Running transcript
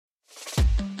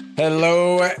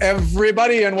Hello,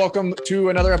 everybody, and welcome to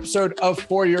another episode of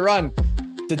For Your Run.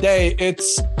 Today,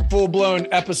 it's full-blown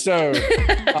episode.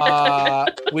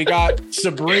 We got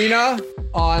Sabrina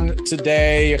on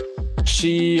today.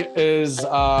 She is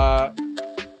the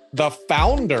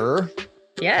founder.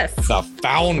 Yes. The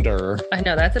founder. I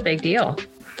know, that's a big deal.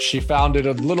 She founded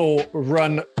a little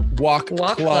walk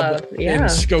club in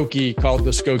Skokie called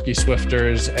the Skokie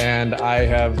Swifters, and I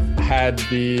have had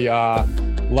the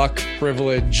luck,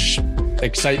 privilege,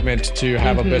 excitement to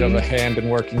have a bit of a hand in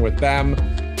working with them.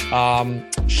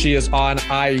 She is on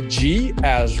IG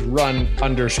as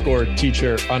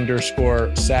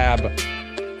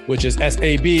run_teacher_sab, which is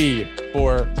SAB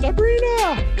for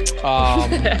Sabrina.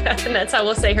 And that's how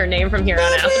we'll say her name from here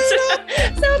on out.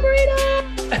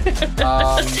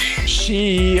 Sabrina.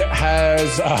 She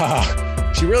has,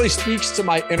 she really speaks to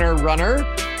my inner runner.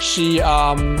 She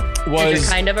was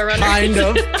kind of a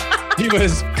runner. He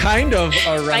was kind of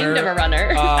a runner. Kind of a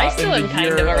runner. I still am kind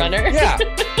of a runner. Yeah,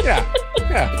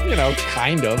 you know,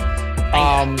 kind of.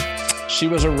 She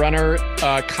was a runner,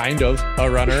 kind of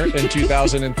a runner in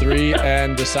 2003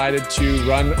 and decided to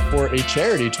run for a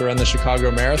charity to run the Chicago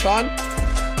Marathon.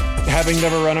 Having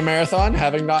never run a marathon,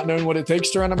 having not known what it takes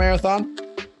to run a marathon,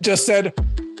 just said,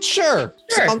 sure.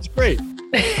 Sounds great.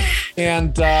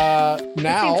 And now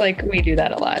it seems like we do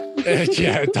that a lot.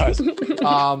 Yeah, it does.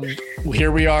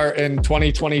 Here we are in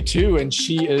 2022, and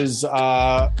she is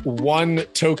one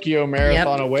Tokyo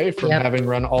Marathon away from having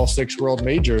run all 6 world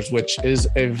majors, which is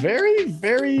a very,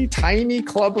 very tiny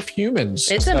club of humans.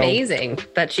 It's amazing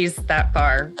that she's that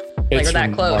far. Like we're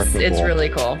that close. Remarkable. It's really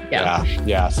cool.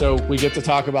 Yeah. So we get to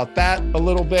talk about that a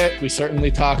little bit. We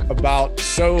certainly talk about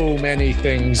so many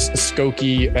things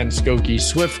Skokie and Skokie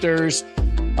Swifters.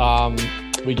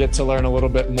 We get to learn a little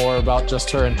bit more about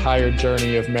just her entire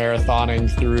journey of marathoning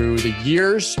through the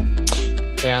years.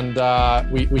 And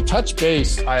we touch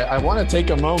base. I want to take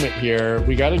a moment here.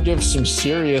 We got to give some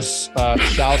serious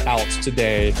shout outs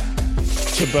today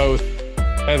to both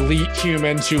elite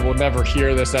humans who will never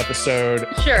hear this episode.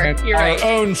 Sure, and you're right.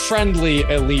 Our own friendly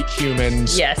elite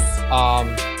humans. Yes.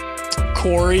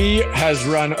 Corey has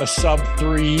run a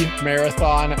sub-3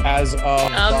 marathon as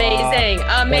of amazing.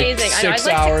 Like 6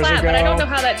 hours clap, ago. But I don't know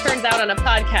how that turns out on a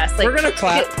podcast. Like, we're gonna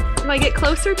clap. Do I get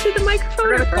closer to the microphone?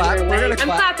 We're gonna clap. I'm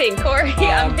clapping, Corey.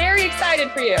 I'm very excited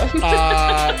for you.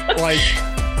 Like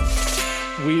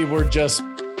we were just.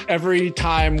 Every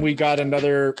time we got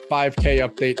another 5K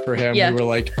update for him, we were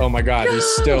like, oh my God, he's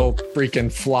still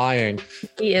freaking flying.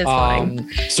 He is flying.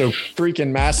 So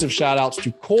freaking massive shout outs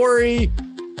to Corey.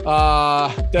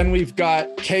 Then we've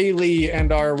got Kaylee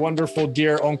and our wonderful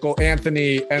dear Uncle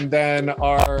Anthony, and then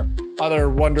our other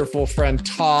wonderful friend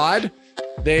Todd.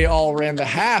 They all ran the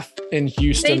half in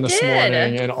Houston this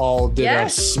morning and all did a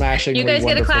smashing You guys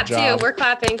get a clap job. too. We're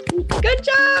clapping. Good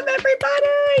job,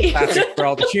 everybody. Clapping for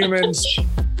all the humans.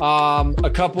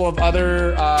 A couple of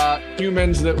other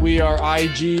humans that we are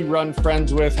IG run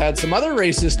friends with had some other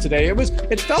races today.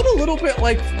 It felt a little bit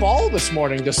like fall this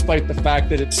morning, despite the fact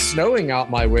that it's snowing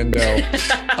out my window.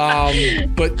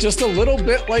 But just a little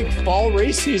bit like fall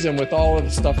race season with all of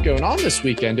the stuff going on this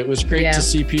weekend. It was great to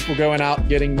see people going out,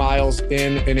 getting miles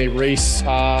in a race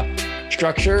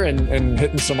structure and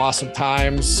hitting some awesome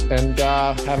times and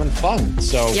having fun.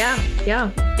 So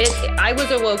I was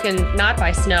awoken not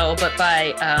by snow but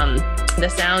by the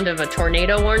sound of a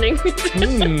tornado warning.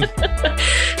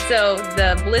 So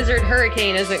the blizzard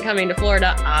hurricane isn't coming to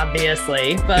Florida,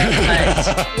 obviously, but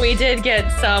we did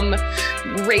get some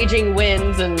raging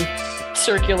winds and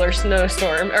circular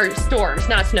snowstorm or storms,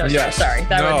 not snowstorms. Sorry,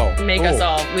 that would make us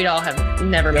all. We'd all have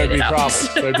never made it out.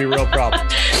 That'd be real problem.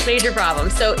 Major problem.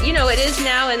 So it is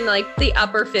now in like the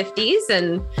upper 50s,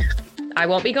 and I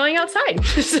won't be going outside.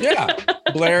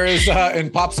 Blair is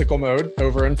in popsicle mode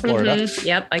over in Florida.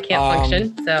 Yep, I can't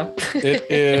function. So it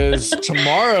is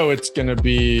tomorrow. It's going to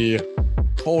be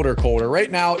colder.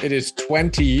 Right now, it is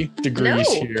 20 degrees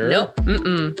here. Nope.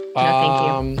 No,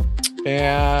 thank you.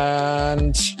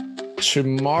 And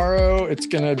tomorrow it's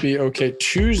going to be okay.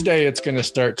 Tuesday, it's going to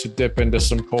start to dip into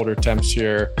some colder temps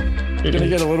here. It's going to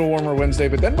get a little warmer Wednesday,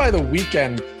 but then by the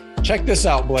weekend, check this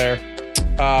out, Blair.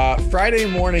 Friday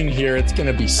morning here, it's going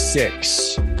to be 6.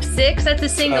 6? That's a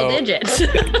single digit.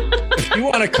 If you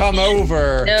want to come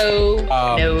over. No,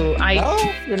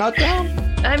 you're not down.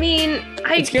 I mean,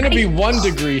 it's going to be 1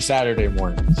 degree Saturday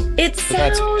morning. It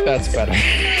sounds that's better.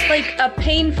 Like a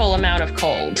painful amount of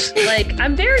cold. Like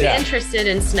I'm very interested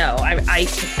in snow.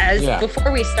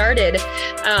 Before we started,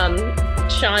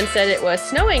 Sean said it was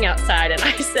snowing outside, and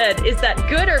I said, "Is that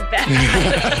good or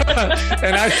bad?"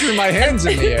 And I threw my hands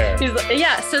in the air. He's like,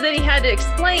 yeah. So then he had to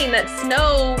explain that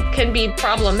snow can be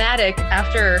problematic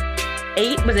after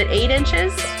 8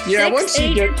 inches? Yeah, 6, once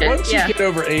you get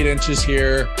over 8 inches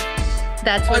here,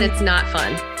 that's when it's not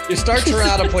fun. You start to run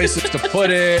out of places to put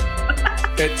it.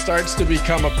 It starts to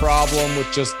become a problem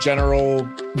with just general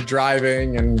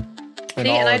driving and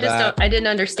all I of just that. I didn't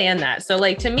understand that. So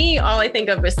like, to me, all I think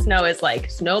of with snow is like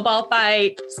snowball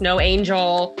fight, snow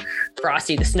angel,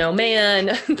 Frosty the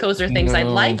Snowman. Those are things I'd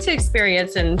like to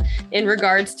experience in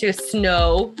regards to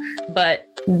snow, but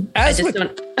I just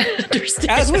don't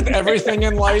understand. As with everything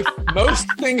in life, most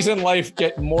things in life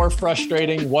get more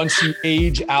frustrating once you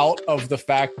age out of the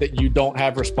fact that you don't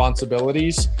have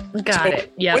responsibilities. Got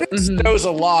it. Yeah. When it snows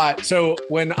a lot. So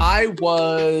when I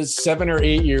was 7 or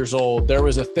 8 years old, there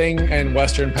was a thing in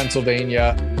Western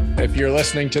Pennsylvania. If you're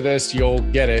listening to this, you'll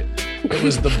get it. It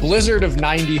was the blizzard of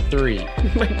 93.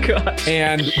 Oh my gosh.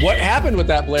 And what happened with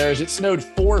that, Blair, is it snowed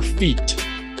 4 feet.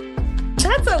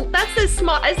 That's as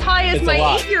high as my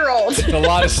 8-year-old. It's a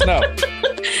lot of snow.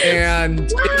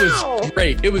 And it was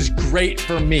great. It was great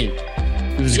for me.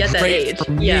 It was great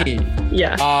for me.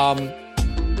 Yeah.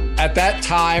 At that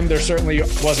time, there certainly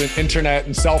wasn't internet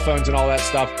and cell phones and all that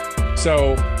stuff.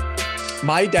 So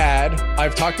my dad,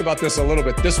 I've talked about this a little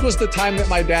bit. This was the time that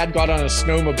my dad got on a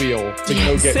snowmobile to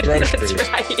go get groceries. That's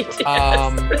right.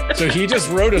 Yes. So he just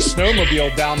rode a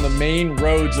snowmobile down the main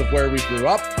roads of where we grew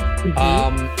up.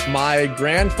 My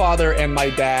grandfather and my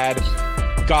dad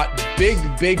got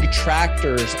big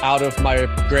tractors out of my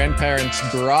grandparents'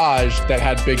 garage that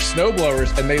had big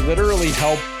snowblowers, and they literally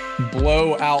helped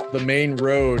blow out the main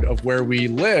road of where we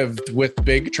lived with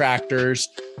big tractors.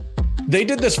 They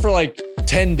did this for like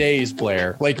 10 days,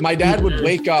 Blair. Like, my dad would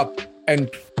wake up and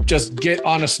just get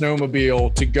on a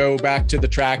snowmobile to go back to the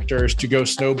tractors to go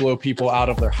snowblow people out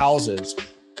of their houses.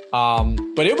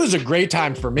 But it was a great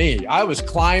time for me. I was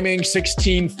climbing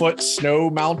 16-foot snow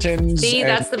mountains. See,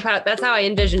 that's how I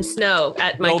envision snow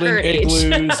at my current age.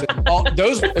 And all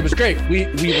those. It was great. We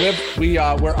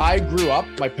where I grew up,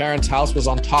 my parents' house was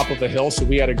on top of a hill, so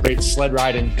we had a great sled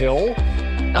riding hill.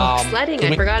 Sledding.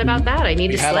 I forgot about that. I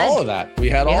need to sled. We had all of that. We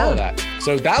had all of that.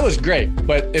 So that was great.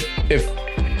 But if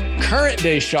current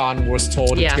day Sean was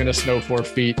told it's going to snow 4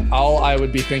 feet, all I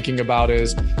would be thinking about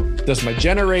is, does my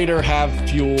generator have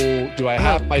fuel? Do I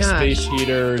have my space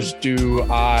heaters? Do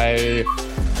I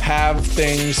have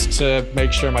things to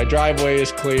make sure my driveway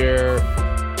is clear?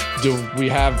 Do we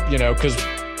have, because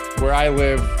where I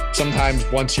live, sometimes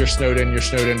once you're snowed in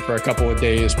for a couple of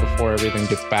days before everything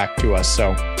gets back to us.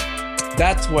 So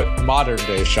that's what modern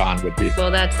day Sean would be. Well,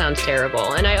 that sounds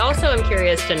terrible. And I also am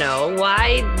curious to know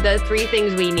why the 3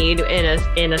 things we need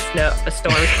in a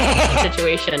storm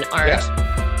situation are...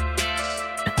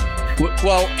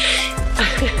 Well,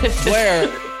 Blair,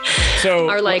 so...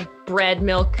 Are like bread,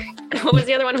 milk. What was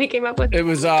the other one we came up with? It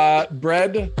was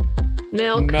bread,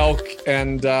 milk,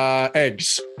 and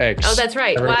eggs. Oh, that's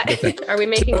right. Why are we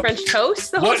making French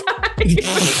toast the whole time?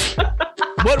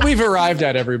 What we've arrived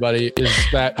at, everybody, is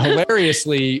that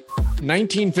hilariously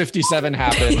 1957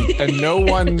 happened, and no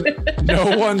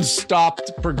one stopped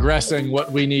progressing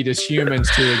what we need as humans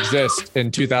to exist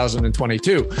in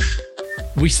 2022.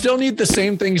 We still need the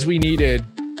same things we needed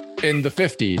in the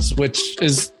 50s, which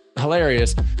is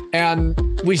hilarious. And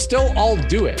we still all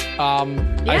do it.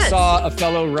 Yes. I saw a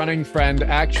fellow running friend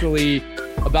actually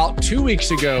about 2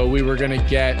 weeks ago. We were going to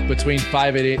get between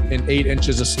 5 and 8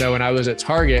 inches of snow. And I was at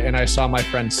Target and I saw my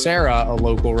friend Sarah, a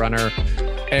local runner.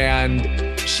 And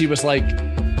she was like,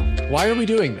 why are we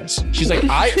doing this? She's like,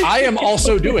 I am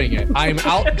also doing it. I'm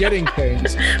out getting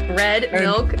things. Bread,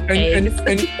 milk, eggs.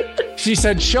 And she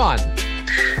said, Sean,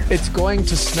 it's going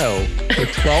to snow for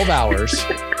 12 hours.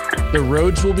 The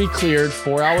roads will be cleared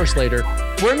 4 hours later.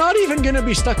 We're not even going to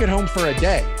be stuck at home for a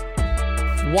day.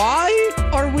 Why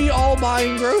are we all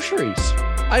buying groceries?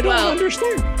 I don't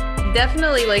understand.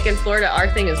 Definitely, like in Florida, our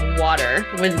thing is water.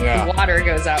 When water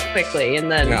goes out quickly,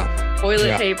 and then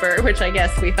toilet paper, which I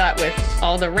guess we thought with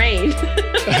all the rain,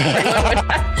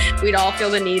 we'd all feel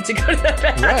the need to go to the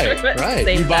bathroom. Right.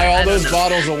 You buy all those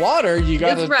bottles of water, you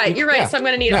got to... Right, you're right. Yeah. So I'm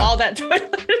going to need all that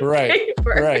toilet paper.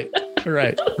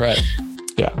 Right.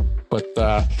 Yeah. But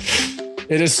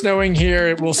it is snowing here.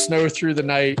 It will snow through the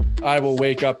night. I will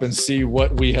wake up and see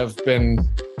what we have been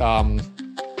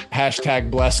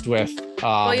 #blessed with.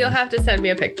 Well, you'll have to send me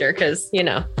a picture because,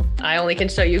 I only can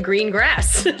show you green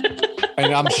grass.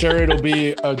 And I'm sure it'll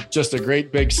be just a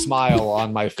great big smile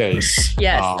on my face.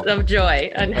 Yes, of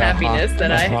joy and happiness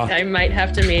that I might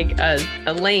have to make a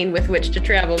lane with which to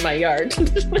travel my yard.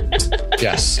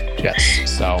 Yes.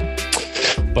 So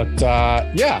But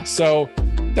yeah, so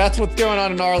that's what's going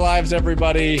on in our lives,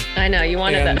 everybody. I know you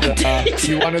wanted that.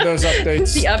 You wanted those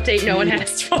updates. The update no one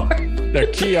asked for.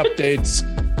 They're key updates.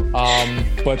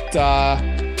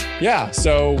 Yeah,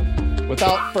 so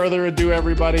without further ado,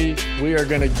 everybody, we are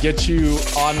going to get you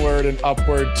onward and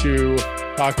upward to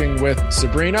talking with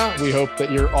Sabrina. We hope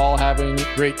that you're all having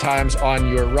great times on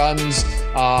your runs.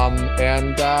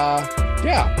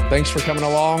 Yeah, thanks for coming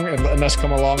along and letting us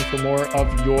come along for more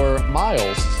of your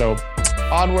miles. So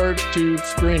onward to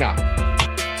Sabrina.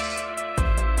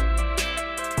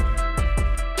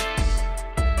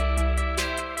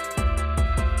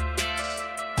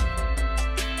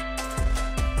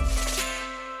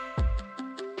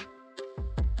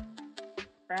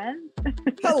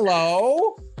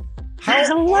 Hello.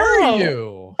 How are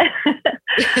you?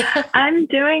 I'm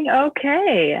doing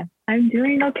okay.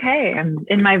 I'm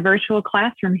in my virtual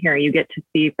classroom here. You get to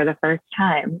see for the first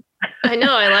time. I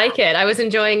know. I like it. I was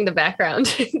enjoying the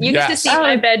background. You get to see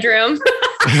my bedroom.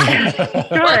 Sure.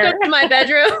 Welcome to my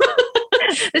bedroom.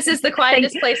 This is the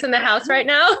quietest place in the house right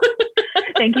now.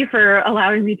 Thank you for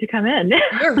allowing me to come in.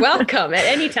 You're welcome at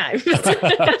any time. It's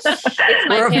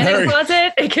my panic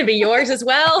closet. It can be yours as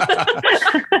well.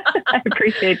 I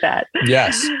appreciate that.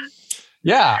 Yes.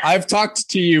 Yeah. I've talked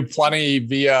to you plenty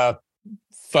via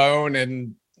phone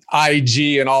and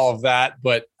IG and all of that,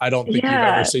 but I don't think you've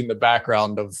ever seen the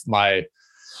background of my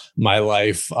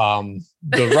life.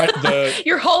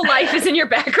 Your whole life is in your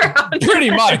background. Pretty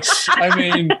much. I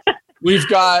mean, we've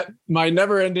got my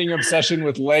never-ending obsession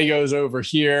with Legos over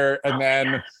here, and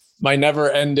then my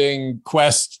never-ending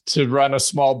quest to run a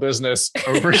small business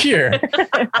over here,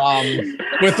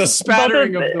 with a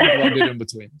spattering of them blended in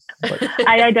between. But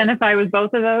I identify with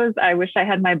both of those. I wish I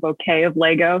had my bouquet of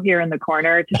Lego here in the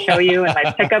corner to show you, and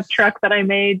my pickup truck that I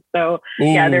made. So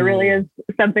yeah, there really is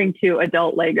something to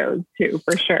adult Legos too,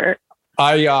 for sure.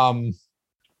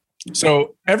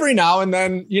 So every now and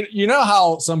then, you know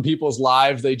how some people's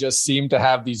lives, they just seem to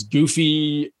have these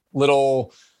goofy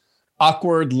little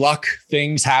awkward luck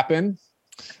things happen.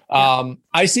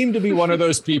 I seem to be one of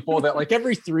those people that like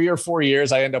every 3 or 4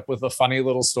 years, I end up with a funny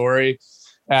little story.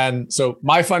 And so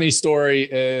my funny story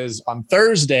is on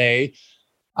Thursday,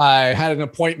 I had an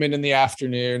appointment in the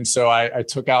afternoon. So I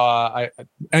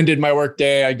ended my work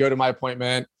day. I go to my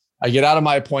appointment. I get out of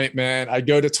my appointment. I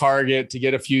go to Target to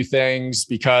get a few things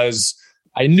because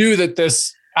I knew that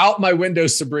this out my window,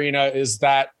 Sabrina, is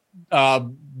that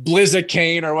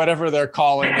Blizzicane or whatever they're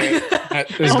calling it.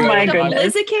 Oh my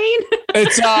goodness. Blizzicane?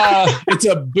 It's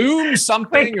a boom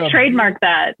something. Quick, trademark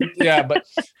that. Yeah, but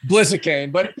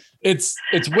Blizzicane. But it's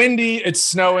windy, it's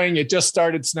snowing. It just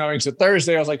started snowing. So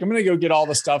Thursday, I was like, I'm going to go get all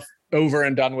the stuff over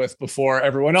and done with before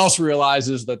everyone else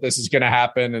realizes that this is going to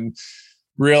happen and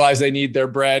realize they need their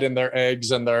bread and their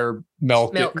eggs and their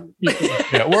milk.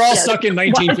 Yeah, we're all stuck in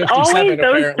 1957. Always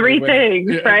those three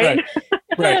things, right?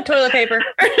 Right. Toilet paper.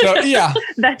 So, yeah.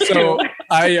 That's true.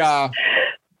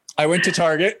 I went to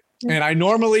Target, and I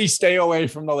normally stay away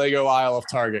from the Lego aisle of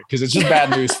Target because it's just bad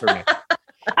news for me.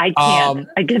 I can't.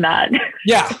 I cannot.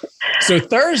 Yeah. So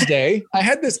Thursday, I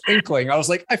had this inkling. I was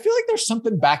like, I feel like there's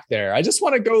something back there. I just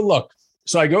want to go look.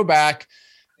 So I go back,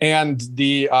 and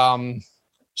the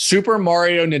Super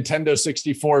Mario Nintendo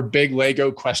 64 big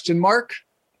Lego question mark.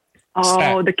 Oh,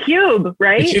 set. The cube,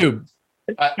 right? The cube.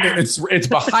 It's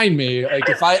behind me. Like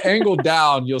if I angle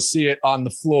down, you'll see it on the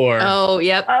floor. Oh,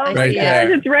 yep. Oh, right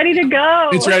there. It's ready to go.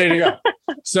 It's ready to go.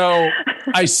 So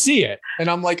I see it and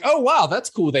I'm like, oh, wow, that's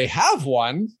cool. They have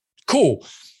one. Cool.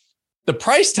 The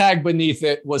price tag beneath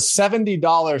it was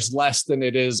 $70 less than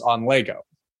it is on Lego.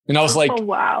 And I was like, oh,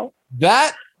 wow,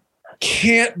 that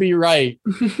can't be right.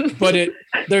 But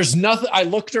there's nothing. I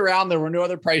looked around. There were no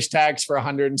other price tags for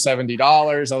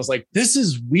 $170. I was like, this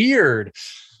is weird.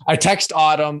 I text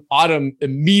Autumn. Autumn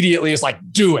immediately is like,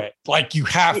 do it. Like you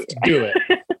have to do it.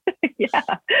 Yeah.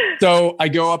 So I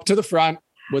go up to the front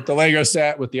with the Lego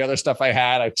set, with the other stuff I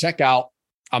had. I check out.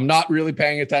 I'm not really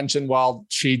paying attention while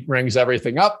she rings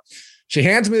everything up. She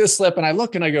hands me the slip and I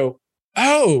look and I go,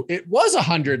 oh, it was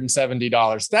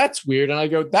 $170. That's weird. And I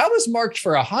go, that was marked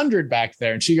for $100 back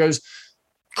there. And she goes,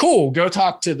 cool, go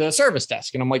talk to the service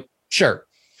desk. And I'm like, sure.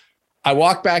 I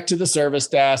walk back to the service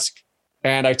desk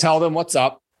and I tell them what's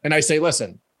up. And I say,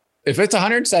 listen, if it's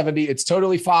 170, it's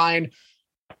totally fine.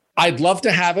 I'd love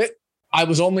to have it. I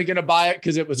was only going to buy it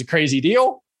because it was a crazy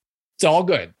deal. It's all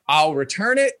good. I'll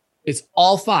return it. It's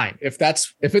all fine. If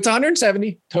it's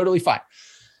 170, totally fine.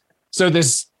 So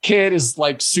this kid is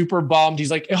like super bummed.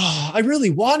 He's like, oh, I really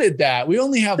wanted that. We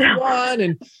only have one.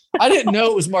 And I didn't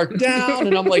know it was marked down.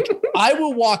 And I'm like, I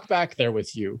will walk back there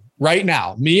with you right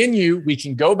now. Me and you, we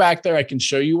can go back there. I can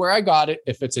show you where I got it.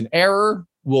 If it's an error,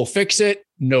 we'll fix it.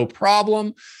 No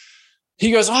problem.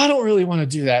 He goes, oh, I don't really want to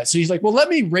do that. So he's like, well, let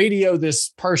me radio this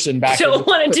person back. I don't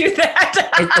want to do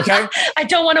that. Okay. I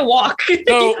don't want to walk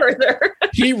any further.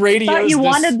 He radios. I thought you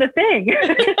wanted the thing.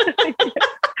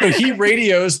 So he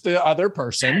radios the other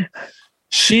person.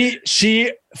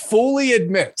 She fully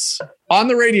admits on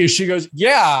the radio. She goes,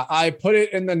 yeah, I put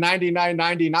it in the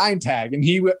 99.99 tag. And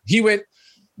he went,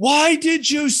 why did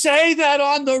you say that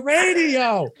on the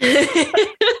radio?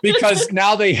 Because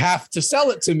now they have to sell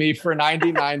it to me for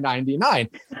 $99.99.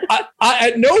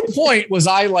 At no point was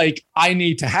I like, I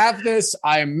need to have this.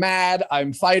 I'm mad.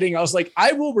 I'm fighting. I was like,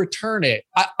 I will return it.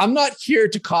 I'm not here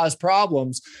to cause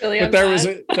problems. Really, but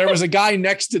there was a guy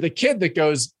next to the kid that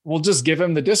goes, we'll just give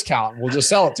him the discount. We'll just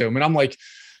sell it to him. And I'm like,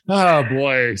 oh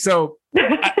boy. So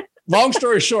long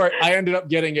story short, I ended up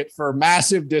getting it for a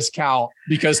massive discount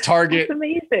because Target,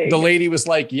 the lady was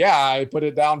like, yeah, I put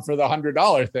it down for the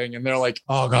 $100 thing. And they're like,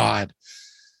 oh God,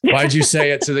 why'd you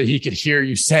say it so that he could hear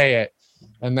you say it?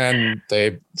 And then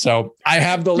so I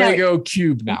have the Lego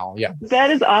cube now. Yeah.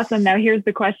 That is awesome. Now here's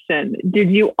the question.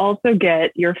 Did you also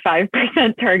get your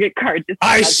 5% Target card?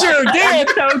 I sure did. I'm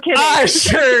so kidding. I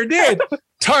sure did.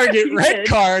 Target red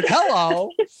card.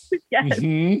 Hello. Yes.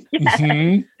 Mm-hmm. Yes.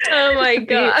 Mm-hmm. Oh my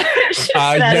gosh.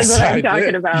 That is what I'm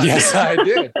talking about. Yes, I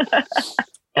did.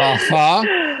 Uh-huh.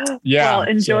 Yeah. Well,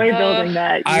 enjoy building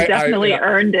that. You definitely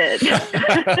earned it.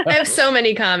 I have so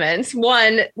many comments.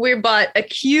 One, we bought a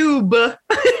cube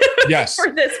yes. for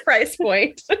this price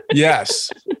point. Yes.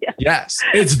 Yes.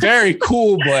 It's very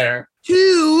cool, Blair.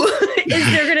 Two,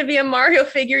 is there going to be a Mario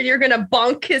figure you're going to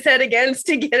bonk his head against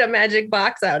to get a magic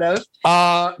box out of?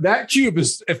 That cube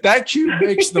is, if that cube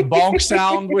makes the bonk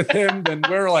sound with him, then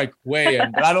we're like way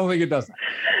in, but I don't think it does.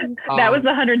 That was the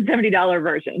 $170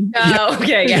 version. Oh,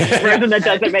 okay. Yeah. Version that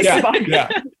doesn't make the bonk. Yeah.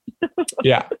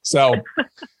 Yeah. So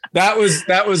that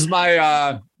was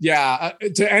my,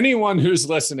 to anyone who's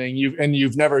listening,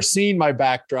 you've never seen my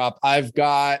backdrop. I've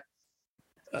got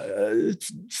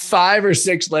 5 or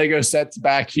 6 Lego sets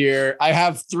back here. I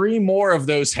have 3 more of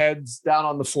those heads down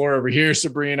on the floor over here,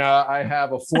 Sabrina. I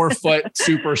have a 4-foot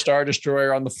Super Star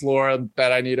Destroyer on the floor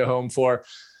that I need a home for.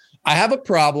 I have a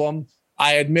problem.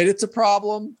 I admit it's a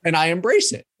problem and I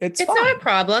embrace it. It's fine. Not a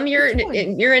problem. You're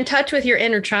in touch with your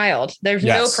inner child. There's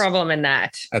no problem in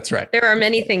that. That's right. There are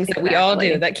many things that we all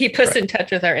do that keep us in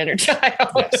touch with our inner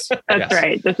child. Yes. That's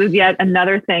right. This is yet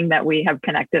another thing that we have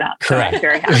connected on. Correct. So I'm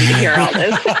very happy to hear all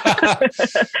this.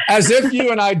 As if you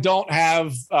and I don't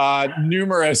have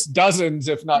numerous dozens,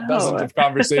 if not dozens of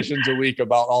conversations a week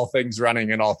about all things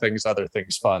running and all things other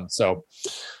things fun. So,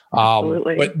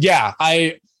 absolutely. But yeah,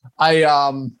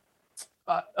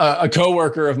 a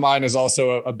coworker of mine is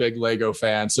also a big Lego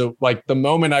fan. So like the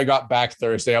moment I got back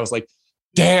Thursday, I was like,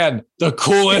 Dan, the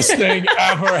coolest thing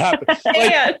ever happened.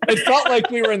 Like, it felt like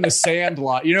we were in the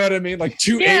Sandlot. You know what I mean? Like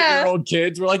 2 8-year-old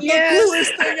kids were like, the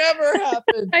coolest thing ever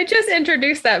happened. I just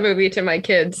introduced that movie to my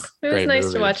kids. It was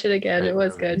nice to watch it again. It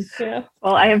was good. Yeah.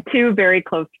 Well, I have 2 very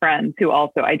close friends who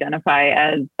also identify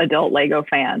as adult Lego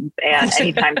fans. And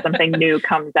anytime something new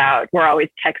comes out, we're always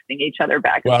texting each other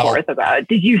back and forth about,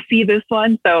 did you see this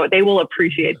one? So they will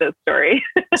appreciate this story.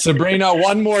 Sabrina,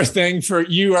 one more thing for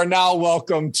you are now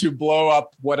welcome to blow up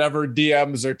whatever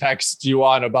DMs or texts you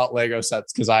want about Lego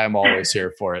sets, because I am always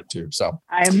here for it too. So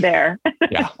I am there.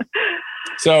 Yeah.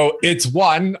 So it's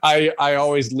one I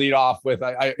always lead off with.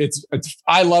 I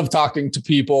love talking to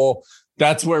people.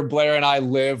 That's where Blair and I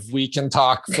live. We can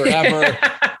talk forever.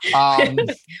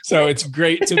 So it's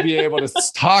great to be able to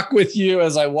talk with you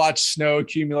as I watch snow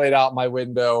accumulate out my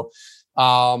window.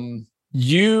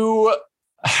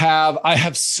 I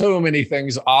have so many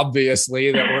things,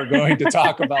 obviously, that we're going to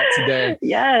talk about today.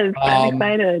 Yes, I'm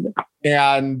excited.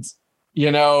 And,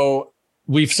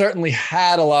 we've certainly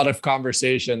had a lot of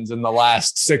conversations in the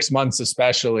last 6 months,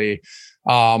 especially.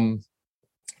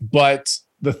 But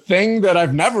the thing that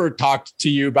I've never talked to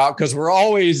you about, because we're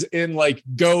always in like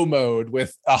go mode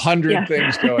with 100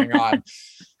 things going on,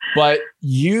 but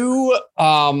you're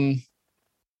one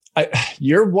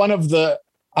of the,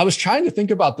 I was trying to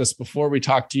think about this before we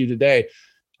talked to you today.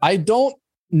 I don't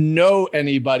know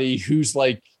anybody who's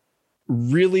like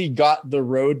really got the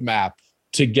roadmap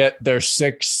to get their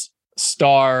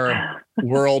 6-star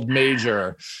world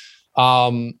major.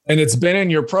 And it's been in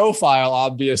your profile,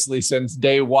 obviously, since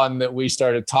day one that we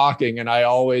started talking. And I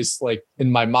always like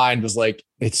in my mind was like,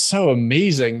 it's so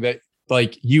amazing that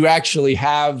like you actually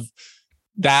have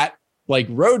that like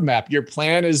roadmap. Your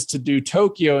plan is to do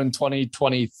Tokyo in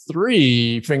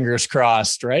 2023, fingers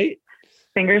crossed, right?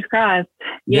 Fingers crossed.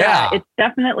 Yeah, it's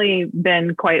definitely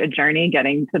been quite a journey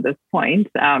getting to this point,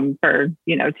 for,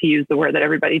 to use the word that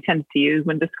everybody tends to use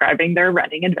when describing their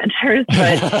running adventures.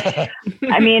 But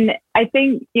I mean, I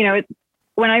think,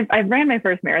 when I ran my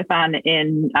first marathon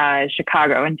in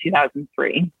Chicago in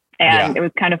 2003, and it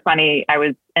was kind of funny. I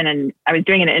was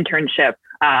doing an internship.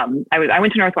 I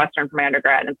went to Northwestern for my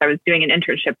undergrad, and so I was doing an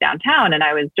internship downtown, and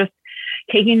I was just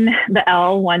taking the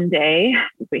L one day.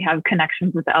 We have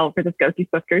connections with the L for the Skokie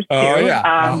Swifters too. Oh,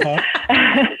 yeah.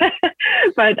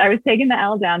 But I was taking the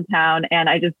L downtown, and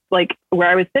I just, like, where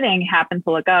I was sitting, happened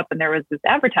to look up, and there was this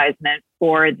advertisement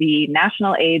for the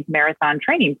National AIDS Marathon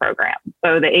Training Program.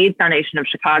 So the AIDS Foundation of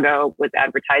Chicago was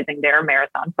advertising their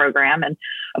marathon program. And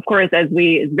of course,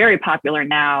 it's very popular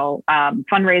now,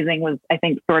 fundraising was, I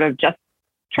think, sort of just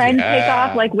trying to take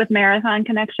off, like with Marathon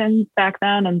Connections back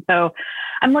then. And so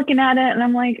I'm looking at it and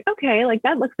I'm like, okay, like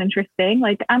that looks interesting.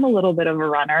 Like I'm a little bit of a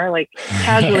runner, like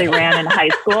casually ran in high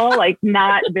school, like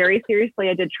not very seriously.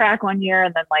 I did track one year,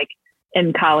 and then like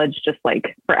in college, just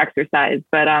like for exercise.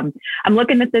 But I'm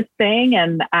looking at this thing,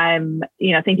 and I'm,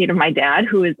 thinking of my dad,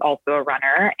 who is also a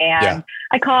runner. And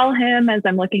I call him as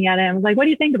I'm looking at him. I was like, what do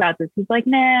you think about this? He's like,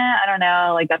 nah, I don't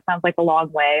know. Like, that sounds like a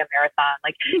long way, a marathon.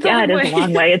 Like, yeah, it is a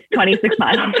long way. It's 26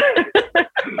 miles.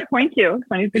 0.2,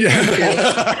 26.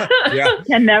 Yeah. You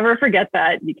can never forget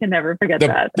that. You can never forget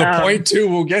that. The 0.2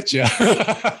 will get you.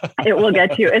 It will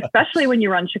get you, especially when you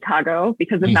run Chicago,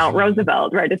 because of Mount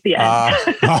Roosevelt right at the end.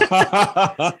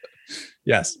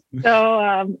 Yes. So,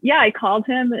 I called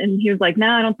him, and he was like, no,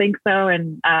 I don't think so.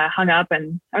 And hung up,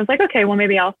 and I was like, okay, well,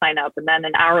 maybe I'll sign up. And then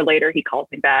an hour later, he calls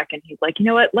me back, and he's like, you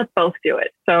know what, let's both do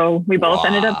it. So we both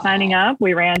ended up signing up.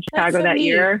 We ran Chicago that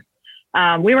year.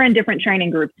 We were in different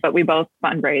training groups, but we both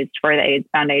fundraised for the AIDS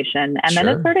Foundation. And then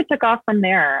it sort of took off from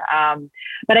there.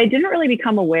 But I didn't really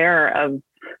become aware of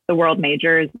the World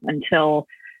Majors until,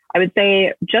 I would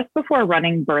say, just before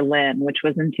running Berlin, which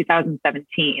was in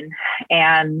 2017.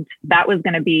 And that was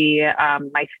going to be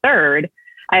my third.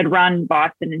 I had run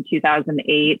Boston in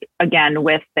 2008, again,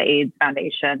 with the AIDS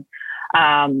Foundation,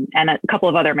 and a couple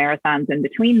of other marathons in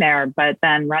between there. But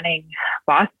then running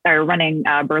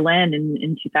Berlin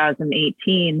in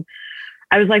 2018,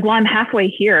 I was like, well, I'm halfway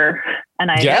here. And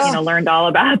I learned all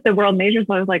about the World Majors.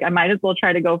 So I was like, I might as well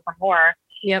try to go for more.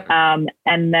 Yep.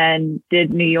 And then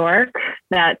did New York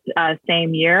that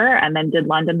same year, and then did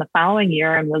London the following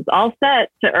year, and was all set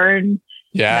to earn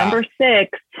number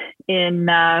 6 in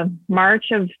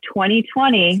March of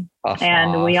 2020.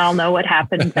 And we all know what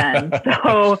happened then.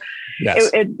 So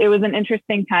it was an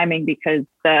interesting timing, because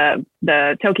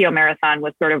the Tokyo Marathon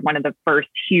was sort of one of the first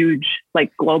huge,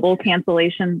 like, global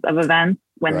cancellations of events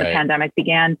when the pandemic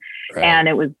began. And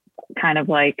it was kind of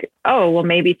like, oh, well,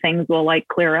 maybe things will like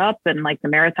clear up, and like the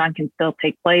marathon can still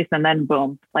take place. And then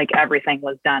boom, like everything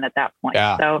was done at that point.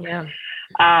 So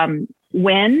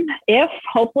if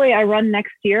hopefully I run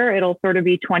next year, it'll sort of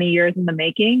be 20 years in the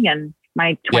making, and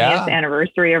my 20th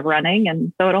anniversary of running.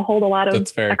 And so it'll hold a lot of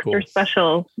extra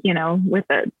special, with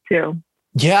it too.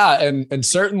 Yeah. And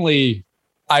certainly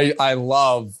I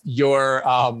love your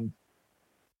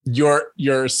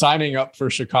signing up for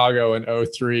Chicago in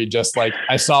 2003. Just like,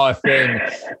 I saw a thing,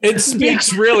 it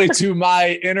speaks really to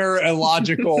my inner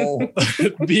illogical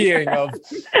being of,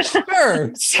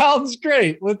 sure, sounds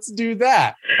great, let's do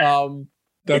that.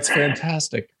 That's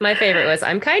fantastic. My favorite was,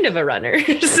 I'm kind of a runner.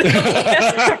 So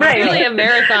really a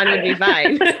marathon would be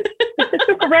fine.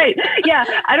 Right. Yeah.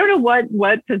 I don't know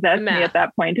what possessed me at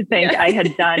that point to think I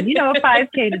had done, a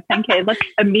 5K to 10K. Let's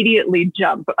immediately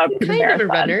jump up to the marathon. Kind of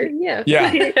a runner. Yeah.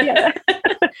 Yeah.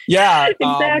 Yeah.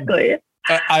 Exactly.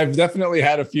 I've definitely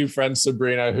had a few friends,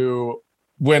 Sabrina, who,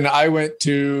 when I went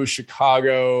to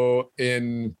Chicago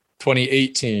in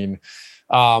 2018,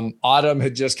 Autumn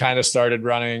had just kind of started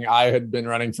running. I had been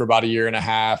running for about a year and a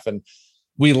half, and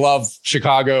we love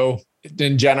Chicago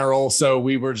in general. So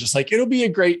we were just like, it'll be a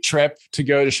great trip to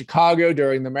go to Chicago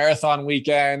during the marathon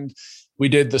weekend. We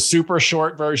did the super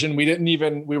short version. We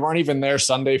weren't even there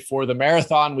Sunday for the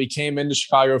marathon. We came into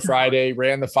Chicago Friday,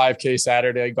 ran the 5K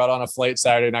Saturday, got on a flight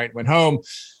Saturday night, went home.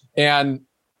 And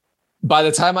by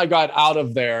the time I got out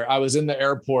of there, I was in the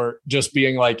airport just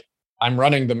being like, I'm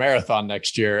running the marathon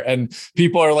next year. And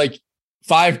people are like,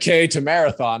 5K to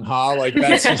marathon, huh? Like,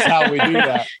 that's just how we do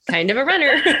that. Kind of a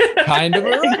runner. Kind of a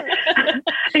runner.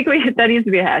 I think that needs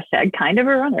to be a hashtag, kind of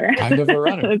a runner. Kind of a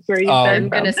runner. That's where you I'm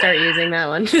going to start using that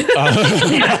one.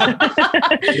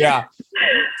 Yeah.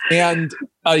 And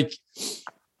like,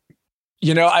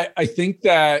 I think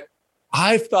that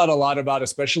I've thought a lot about,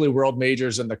 especially World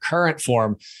Majors in the current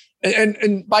form,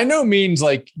 And by no means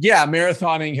like, yeah,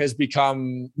 marathoning has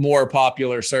become more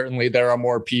popular. Certainly there are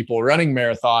more people running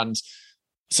marathons.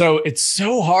 So it's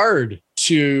so hard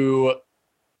to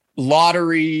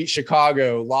lottery,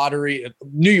 Chicago lottery,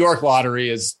 New York lottery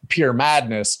is pure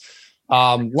madness.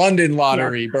 London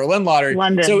lottery, Berlin lottery.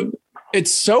 London. So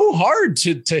it's so hard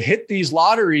to hit these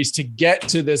lotteries to get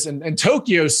to this. And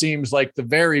Tokyo seems like the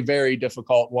very, very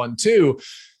difficult one too.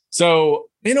 So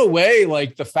in a way,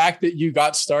 like the fact that you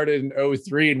got started in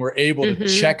 2003 and were able to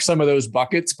check some of those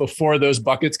buckets before those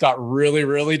buckets got really,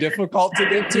 really difficult to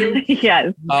get to.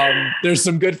 Yes. There's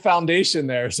some good foundation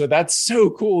there. So that's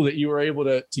so cool that you were able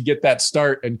to get that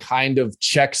start and kind of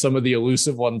check some of the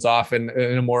elusive ones off in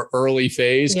a more early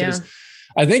phase. Because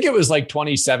I think it was like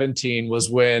 2017 was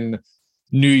when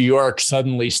New York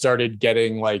suddenly started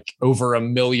getting like over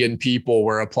 1 million people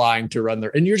were applying to run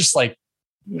there. And you're just like,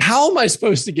 how am I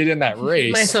supposed to get in that race?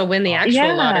 You might as well win the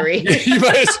actual lottery. You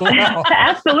might as well.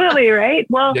 Absolutely, right?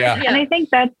 Well, and I think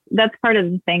that's part of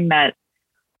the thing that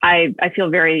I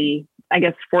feel very, I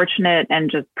guess, fortunate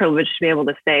and just privileged to be able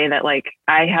to say that, like,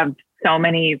 I have so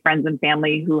many friends and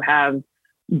family who have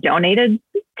donated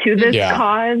to this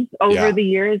cause over the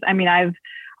years. I mean, I've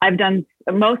done,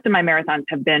 most of my marathons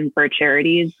have been for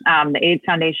charities, the AIDS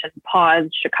Foundation, Paws,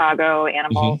 Chicago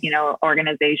Animal,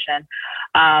 organization.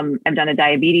 I've done a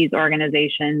diabetes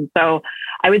organization. So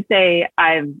I would say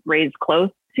I've raised close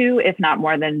to, if not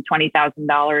more than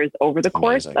 $20,000 over the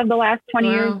course of the last 20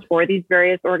 years for these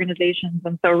various organizations.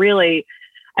 And so really,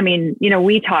 I mean,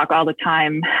 we talk all the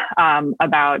time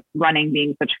about running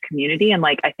being such a community. And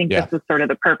like, I think this was sort of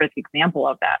the perfect example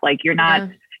of that. Like, you're not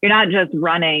just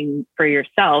running for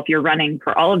yourself, you're running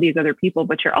for all of these other people,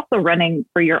 but you're also running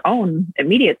for your own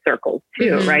immediate circles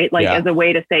too, right? Like as a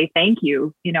way to say thank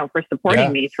you, for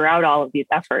supporting me throughout all of these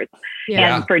efforts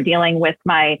and for dealing with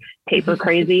my paper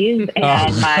crazies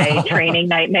and my training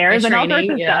nightmares and all sorts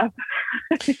of stuff.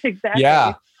 Exactly.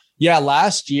 Yeah.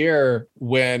 Last year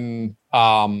when,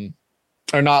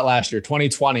 or not last year,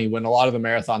 2020, when a lot of the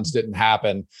marathons didn't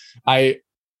happen, I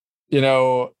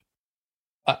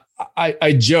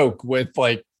joke with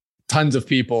like tons of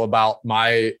people about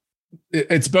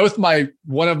it's both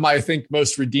one of my, I think,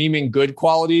 most redeeming good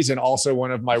qualities and also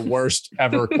one of my worst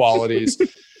ever qualities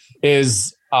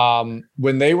is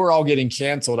when they were all getting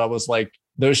canceled, I was like,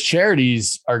 those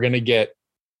charities are going to get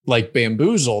like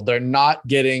bamboozled. They're not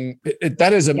getting it.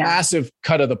 That is a massive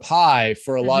cut of the pie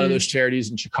for a lot of those charities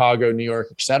in Chicago, New York,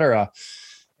 et cetera.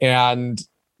 And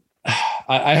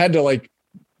I had to like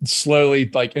slowly,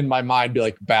 like in my mind, be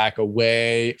like, back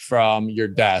away from your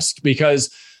desk,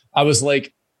 because I was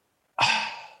like,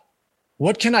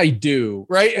 what can I do?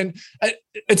 Right. And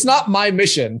it's not my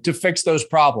mission to fix those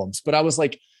problems, but I was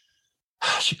like,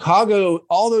 Chicago,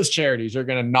 all those charities are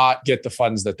going to not get the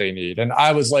funds that they need. And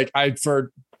I was like,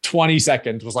 for 20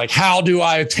 seconds was like, how do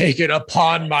I take it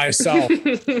upon myself?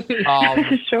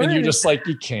 And you're just like,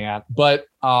 you can't, but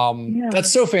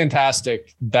that's so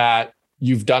fantastic that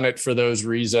you've done it for those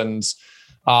reasons.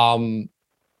 I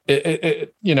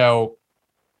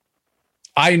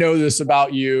know this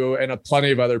about you, and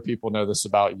plenty of other people know this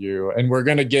about you. And we're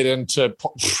going to get into,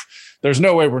 there's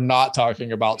no way we're not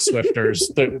talking about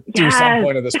Swifters through some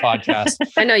point of this podcast.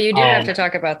 I know you do have to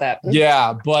talk about that.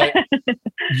 Yeah, but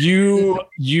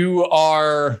you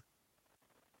are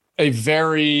a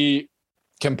very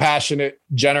compassionate,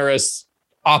 generous,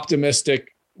 optimistic,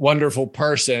 wonderful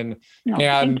person.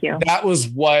 And that was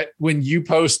what, when you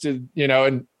posted,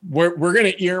 and we're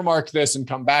going to earmark this and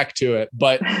come back to it.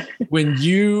 But when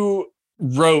you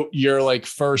wrote your like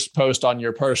first post on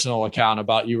your personal account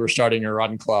about you were starting a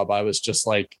run club, I was just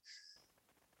like,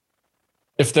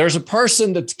 if there's a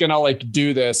person that's going to like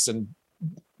do this and,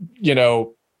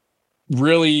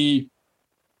 really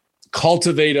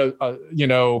cultivate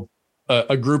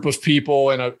a group of people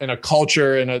and a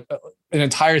culture and an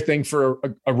entire thing for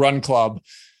a run club,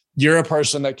 you're a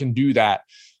person that can do that.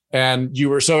 And you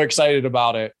were so excited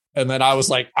about it. And then I was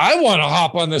like, I want to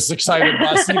hop on this excited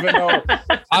bus, even though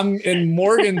I'm in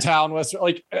Morgantown, West.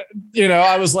 Like,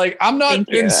 I was like, I'm not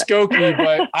in Skokie,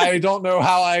 but I don't know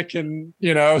how I can,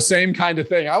 same kind of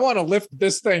thing. I want to lift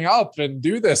this thing up and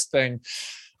do this thing.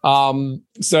 And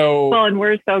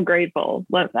we're so grateful.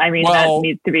 I mean, that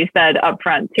needs to be said up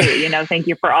front too, thank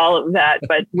you for all of that.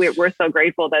 But we're so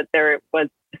grateful that there was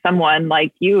someone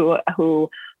like you who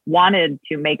wanted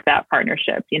to make that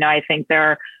partnership. I think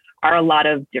there are a lot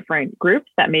of different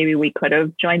groups that maybe we could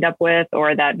have joined up with,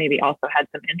 or that maybe also had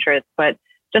some interest, but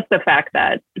just the fact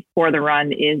that For the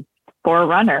Run is for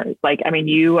runners. Like, I mean,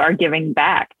 you are giving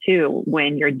back too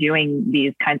when you're doing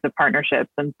these kinds of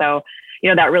partnerships. And so,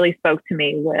 that really spoke to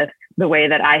me with the way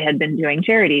that I had been doing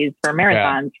charities for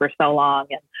marathons for so long.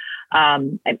 And,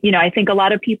 I think a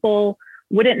lot of people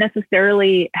wouldn't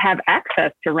necessarily have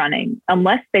access to running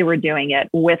unless they were doing it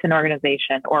with an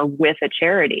organization or with a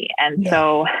charity. And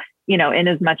so, in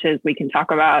as much as we can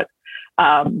talk about,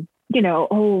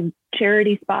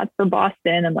 charity spots for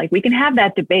Boston, and like, we can have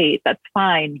that debate, that's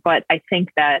fine. But I think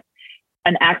that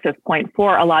an access point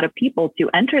for a lot of people to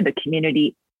enter the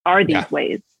community are these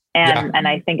ways. And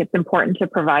I think it's important to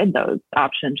provide those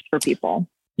options for people.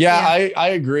 I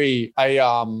agree.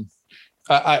 Autumn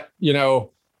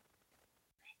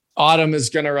is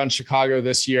going to run Chicago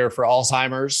this year for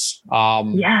Alzheimer's.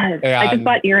 Yes, I just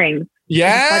bought earrings.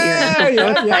 I'm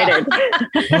so excited.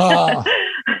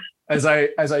 As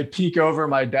I peek over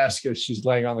my desk as she's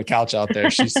laying on the couch out there,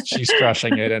 she's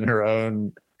crushing it in her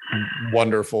own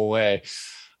wonderful way.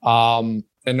 And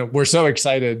we're so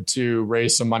excited to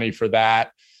raise some money for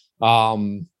that.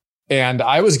 And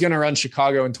I was going to run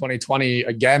Chicago in 2020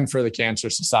 again for the Cancer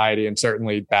Society, and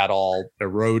certainly that all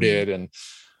eroded. And,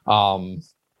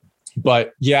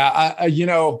 but yeah,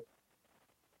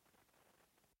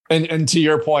 and to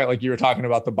your point, like you were talking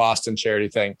about the Boston charity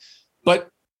thing, but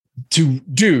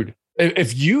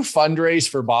if you fundraise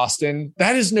for Boston,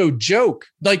 that is no joke.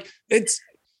 Like right?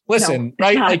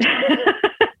 Like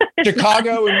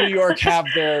Chicago and New York have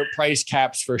their price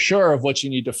caps for sure of what you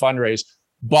need to fundraise.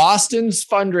 Boston's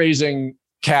fundraising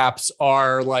caps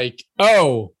are like,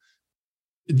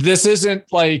 this isn't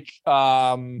like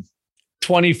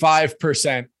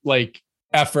 25% like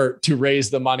effort to raise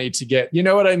the money to get, you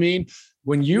know what I mean?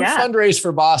 When you fundraise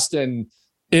for Boston,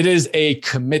 it is a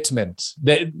commitment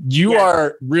that you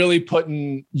are really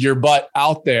putting your butt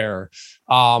out there.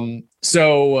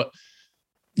 So,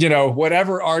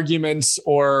 whatever arguments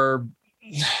or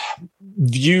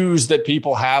views that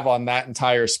people have on that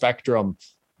entire spectrum,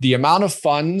 the amount of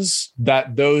funds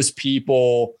that those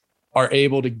people are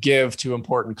able to give to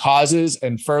important causes,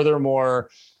 and furthermore,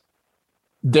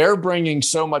 they're bringing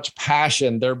so much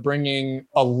passion. They're bringing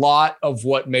a lot of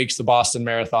what makes the Boston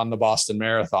Marathon.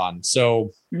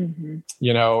 So,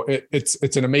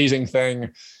 it's an amazing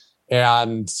thing.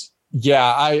 And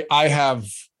I have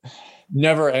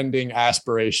never ending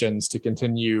aspirations to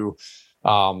continue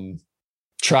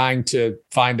trying to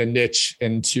find a niche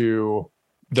into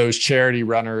those charity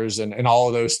runners and all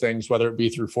of those things, whether it be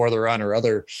through For the Run or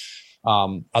other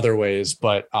ways.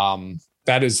 But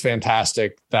that is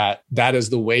fantastic that is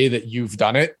the way that you've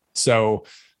done it. So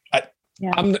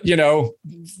I'm,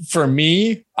 for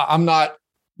me, I'm not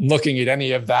looking at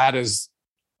any of that as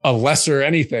a lesser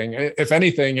anything. If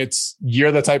anything,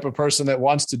 you're the type of person that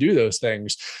wants to do those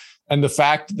things. And the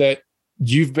fact that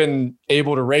you've been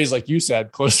able to raise, like you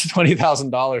said, close to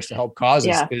 $20,000 to help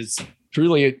causes is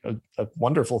truly a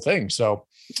wonderful thing. So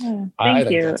I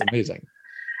think that's amazing.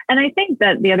 And I think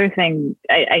that the other thing,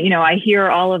 I hear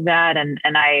all of that, and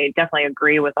I definitely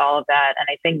agree with all of that. And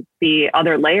I think the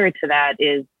other layer to that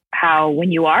is how,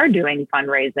 when you are doing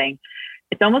fundraising,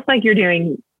 it's almost like you're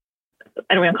doing,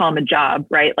 I don't want to call them a job,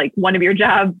 right? Like one of your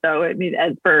jobs, though, I mean,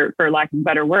 as for lack of a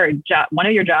better word, one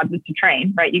of your jobs is to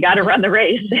train, right? You got to run the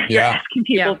race. You're asking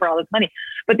people for all this money,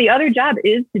 but the other job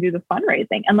is to do the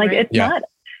fundraising, and like it's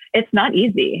not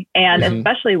easy. And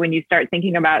especially when you start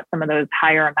thinking about some of those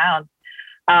higher amounts.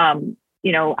 I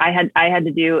had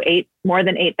to do more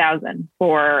than 8,000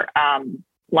 for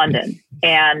London,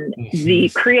 and the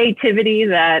creativity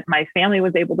that my family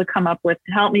was able to come up with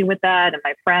to help me with that, and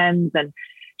my friends, and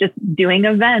just doing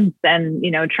events and,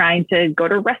 trying to go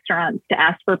to restaurants to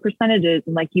ask for percentages.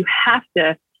 And like, you have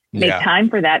to make time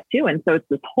for that too. And so it's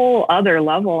this whole other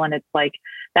level. And it's like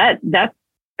that's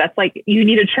like, you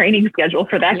need a training schedule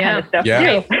for that kind of stuff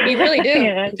too. You really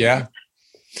do.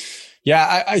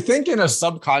 Yeah. I think in a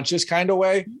subconscious kind of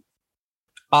way,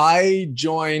 I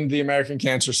joined the American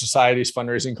Cancer Society's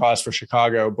fundraising cause for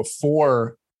Chicago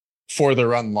before For the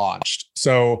Run launched.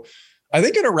 So I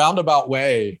think in a roundabout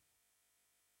way,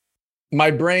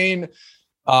 my brain,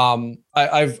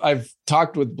 I've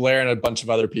talked with Blair and a bunch of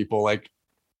other people, like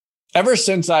ever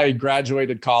since I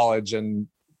graduated college and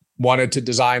wanted to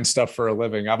design stuff for a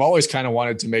living, I've always kind of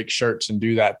wanted to make shirts and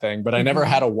do that thing, but I never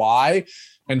had a why.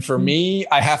 And for me,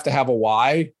 I have to have a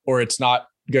why or it's not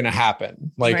going to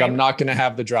happen. Like I'm not going to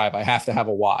have the drive. I have to have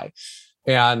a why.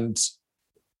 And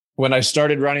when I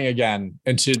started running again,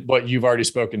 into what you've already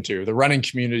spoken to, the running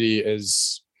community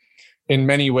is in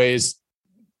many ways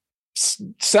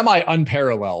semi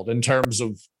unparalleled in terms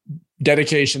of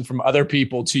dedication from other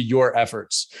people to your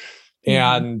efforts.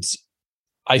 And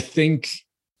I think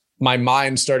my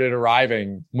mind started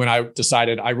arriving when I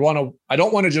decided I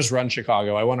don't want to just run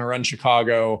Chicago. I want to run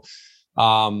Chicago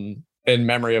in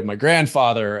memory of my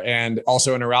grandfather, and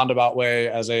also in a roundabout way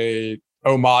as a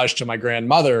homage to my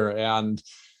grandmother. And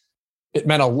it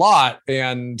meant a lot.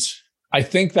 And I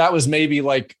think that was maybe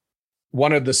like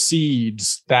one of the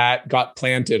seeds that got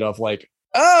planted of like,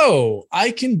 oh,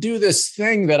 I can do this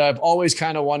thing that I've always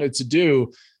kind of wanted to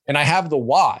do. And I have the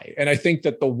why. And I think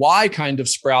that the why kind of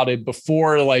sprouted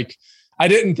before, like, I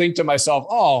didn't think to myself,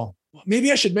 oh,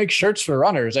 maybe I should make shirts for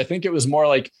runners. I think it was more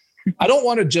like, I don't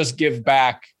want to just give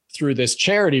back through this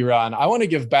charity run. I want to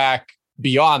give back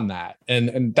beyond that.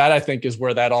 And that, I think, is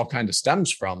where that all kind of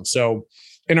stems from. So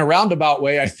in a roundabout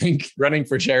way, I think running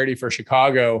for charity for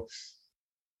Chicago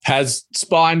has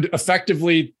spawned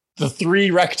effectively the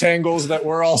 3 rectangles that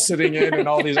we're all sitting in and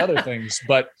all these other things.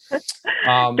 But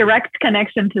direct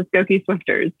connection to Skokie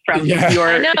Swifters from your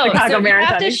Chicago Marathon. You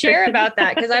have to share about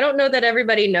that, because I don't know that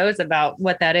everybody knows about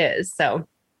what that is. So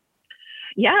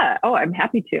yeah. Oh, I'm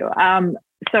happy to.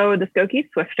 So the Skokie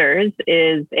Swifters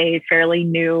is a fairly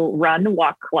new run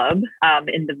walk club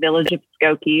in the village of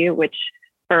Skokie, which,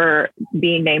 for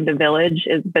being named a village,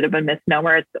 is a bit of a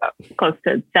misnomer. It's close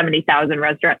to 70,000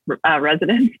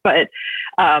 residents, but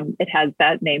it has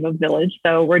that name of village.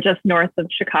 So we're just north of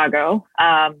Chicago.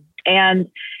 And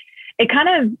it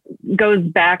kind of goes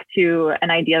back to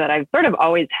an idea that I've sort of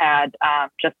always had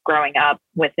just growing up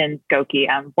within Skokie.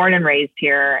 I'm born and raised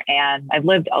here, and I've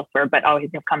lived elsewhere, but always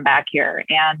have come back here.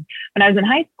 And when I was in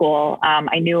high school,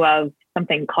 I knew of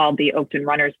something called the Oakton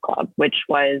Runners Club, which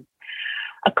was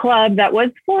a club that was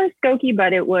for Skokie,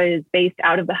 but it was based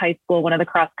out of the high school. One of the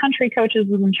cross country coaches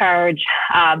was in charge.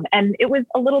 And it was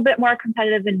a little bit more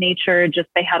competitive in nature. Just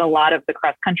they had a lot of the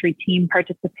cross country team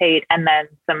participate, and then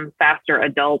some faster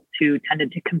adults who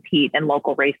tended to compete in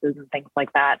local races and things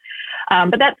like that.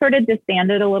 But that sort of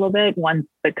disbanded a little bit once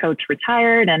the coach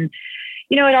retired. And,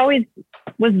 it always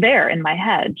was there in my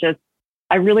head. Just,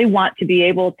 I really want to be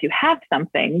able to have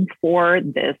something for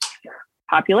this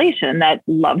population that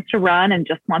loves to run and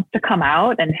just wants to come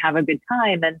out and have a good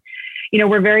time. And,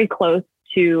 we're very close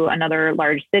to another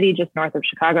large city just north of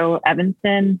Chicago,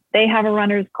 Evanston. They have a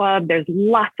runners club. There's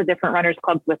lots of different runners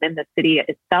clubs within the city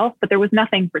itself, but there was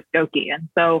nothing for Skokie. And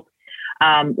so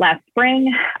last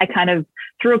spring, I kind of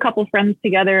threw a couple friends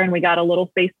together, and we got a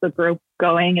little Facebook group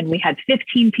going, and we had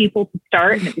 15 people to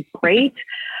start, and it was great.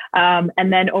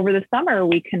 And then over the summer,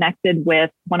 we connected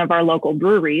with one of our local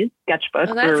breweries,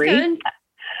 Sketchbook Brewery,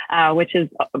 which is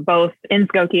both in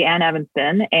Skokie and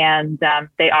Evanston. And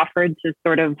they offered to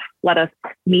sort of let us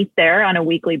meet there on a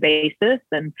weekly basis.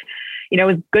 And, it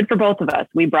was good for both of us.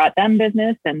 We brought them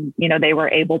business, and, they were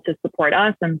able to support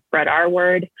us and spread our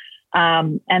word.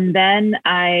 And then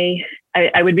I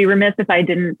would be remiss if I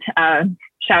didn't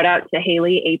shout out to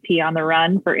Haley AP on the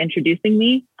Run for introducing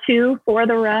me to For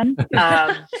the Run.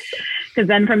 Because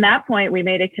then from that point, we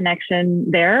made a connection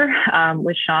there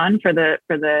with Sean for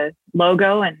the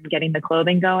logo and getting the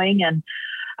clothing going. And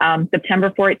September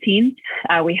 14th,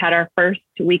 we had our first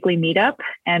weekly meetup,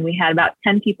 and we had about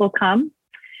 10 people come.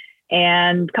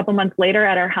 And a couple months later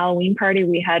at our Halloween party,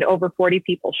 we had over 40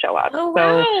 people show up. Oh,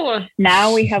 wow. So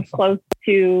now we have close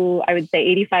to, I would say,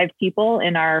 85 people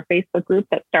in our Facebook group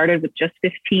that started with just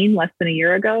 15 less than a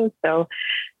year ago. So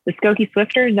the Skokie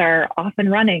Swifters are off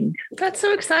and running. That's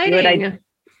so exciting.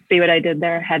 See what I did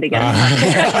there? Had to get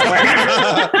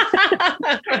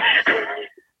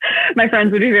My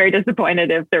friends would be very disappointed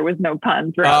if there was no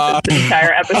pun throughout this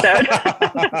entire episode.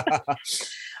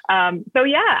 So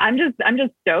yeah, I'm just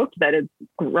stoked that it's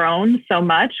grown so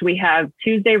much. We have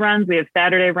Tuesday runs, we have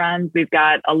Saturday runs, we've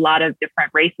got a lot of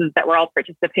different races that we're all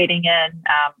participating in.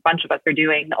 A bunch of us are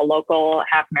doing a local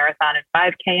half marathon and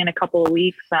 5K in a couple of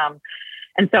weeks.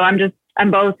 And so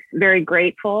I'm both very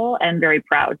grateful and very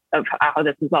proud of how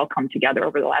this has all come together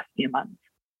over the last few months.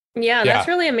 Yeah, that's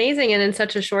really amazing. And in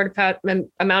such a short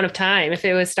amount of time. If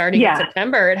it was starting in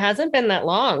September, it hasn't been that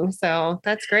long. So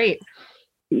that's great.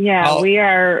 Yeah, we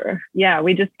are. Yeah,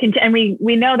 we just continue. And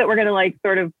we know that we're going to like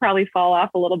sort of probably fall off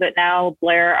a little bit now.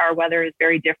 Blair, our weather is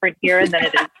very different here than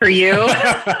it is for you.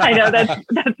 I know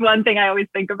that's one thing I always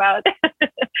think about.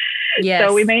 Yes.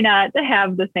 So we may not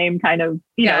have the same kind of,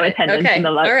 attendance in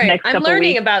the next couple I'm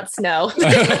learning weeks. about snow.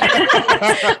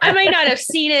 I might not have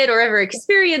seen it or ever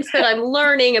experienced it. I'm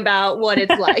learning about what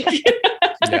it's like.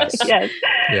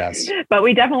 Yes. But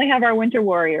we definitely have our winter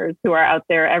warriors who are out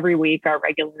there every week, our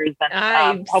regulars,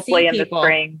 and hopefully in the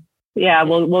spring. Yeah,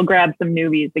 we'll grab some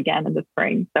newbies again in the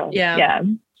spring. So yeah.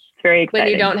 Very exciting.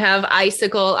 When you don't have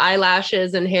icicle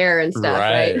eyelashes and hair and stuff,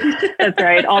 right? That's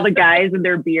right. All the guys and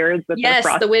their beards. With their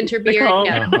the winter beard.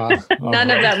 Yeah. None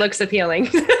of that looks appealing.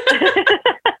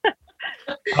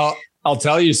 I'll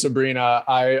tell you,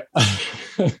 Sabrina,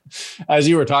 as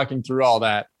you were talking through all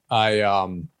that,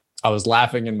 I was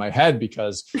laughing in my head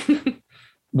because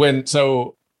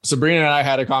so Sabrina and I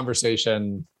had a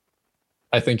conversation,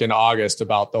 I think in August,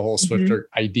 about the whole Swifter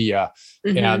idea.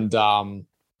 And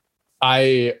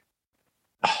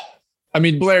I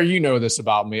mean, Blair, you know this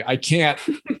about me. I can't,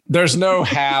 there's no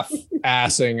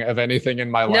half-assing of anything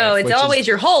in my life. No, it's always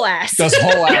your whole ass. This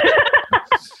whole ass.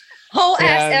 Whole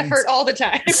ass effort all the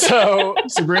time. So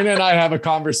Sabrina and I have a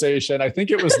conversation. I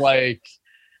think it was like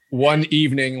one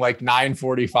evening, like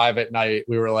 9:45 at night.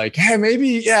 We were like, hey,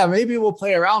 maybe we'll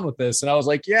play around with this. And I was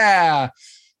like, yeah.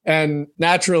 And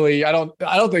naturally, I don't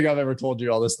think I've ever told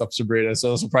you all this stuff, Sabrina.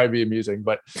 So this will probably be amusing,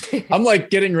 but I'm like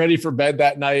getting ready for bed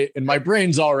that night and my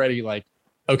brain's already like,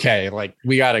 okay, like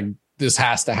this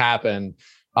has to happen.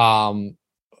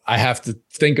 I have to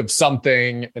think of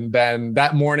something. And then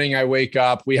that morning I wake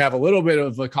up, we have a little bit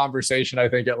of a conversation, I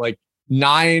think at like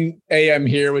 9 a.m.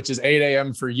 here, which is 8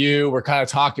 a.m. for you. We're kind of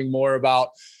talking more about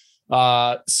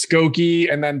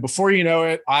Skokie. And then before you know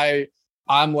it,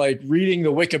 I'm like reading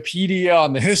the Wikipedia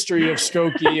on the history of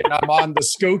Skokie, and I'm on the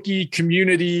Skokie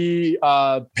community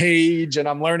page, and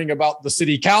I'm learning about the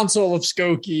city council of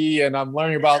Skokie, and I'm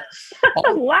learning about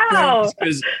wow.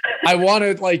 Because I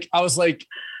was like,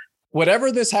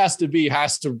 whatever this has to be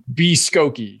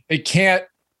Skokie. It can't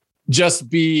just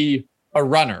be a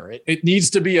runner. It needs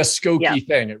to be a Skokie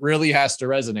thing. It really has to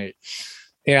resonate.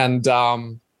 And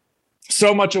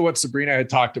so much of what Sabrina had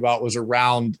talked about was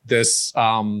around this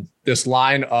this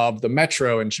line of the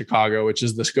Metro in Chicago, which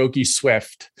is the Skokie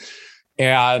Swift.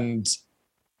 And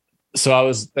so I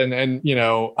was,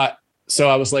 so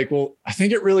I was like, well, I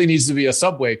think it really needs to be a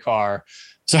subway car.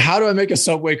 So how do I make a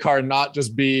subway car not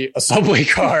just be a subway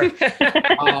car?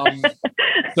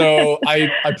 So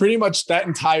I pretty much that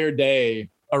entire day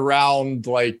around,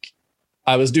 like,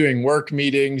 I was doing work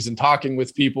meetings and talking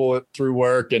with people through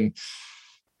work, and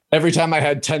every time I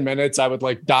had 10 minutes, I would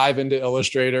like dive into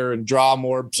Illustrator and draw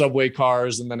more subway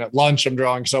cars. And then at lunch, I'm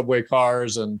drawing subway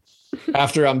cars. And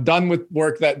after I'm done with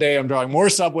work that day, I'm drawing more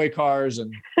subway cars.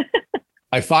 And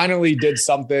I finally did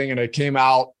something, and it came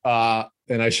out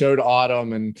and I showed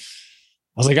Autumn, and I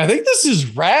was like, I think this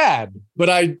is rad, but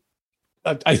I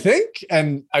think,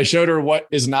 and I showed her what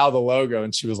is now the logo,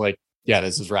 and she was like, yeah,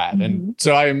 this is rad. And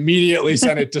so I immediately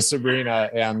sent it to Sabrina,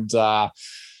 and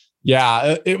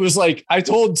yeah, it was like, I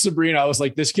told Sabrina, I was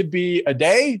like, this could be a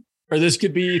day or this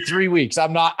could be 3 weeks.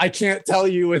 I can't tell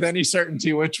you with any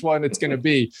certainty which one it's going to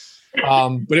be.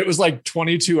 But it was like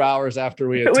 22 hours after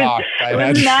we had talked. It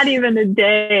was not even a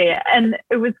day. And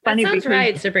it was funny. That sounds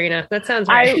right, Sabrina. That sounds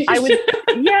right. I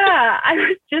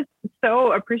was just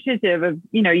so appreciative of,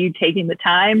 you taking the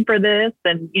time for this,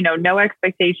 and, no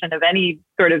expectation of any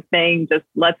sort of thing. Just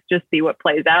let's just see what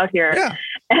plays out here. Yeah.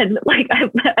 And like,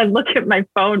 I look at my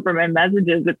phone for my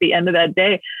messages at the end of that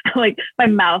day, like my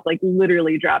mouth, like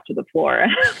literally dropped to the floor.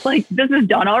 Like, this is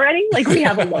done already. Like, we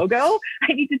have a logo.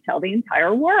 I need to tell the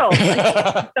entire world.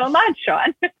 Like, so much,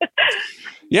 Sean.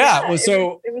 Yeah. Well,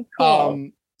 so it was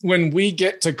cool. When we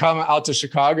get to come out to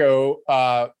Chicago,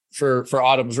 for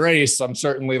Autumn's race, I'm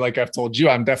certainly, like I've told you,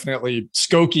 I'm definitely,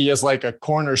 Skokie is like a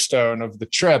cornerstone of the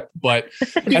trip. But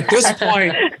at this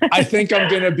point, I think I'm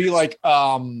going to be like,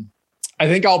 I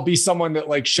think I'll be someone that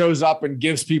like shows up and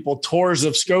gives people tours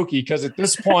of Skokie. Because at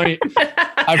this point,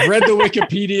 I've read the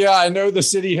Wikipedia. I know the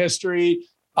city history.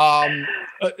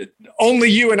 Only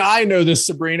you and I know this,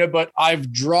 Sabrina, but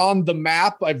I've drawn the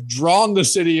map. I've drawn the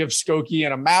city of Skokie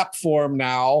in a map form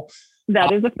now.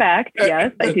 That is a fact.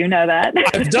 Yes, I do know that.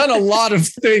 I've done a lot of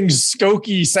things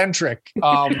Skokie centric,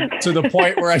 to the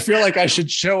point where I feel like I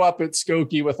should show up at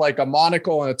Skokie with like a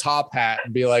monocle and a top hat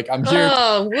and be like, I'm here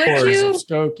for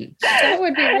Skokie. That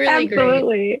would be really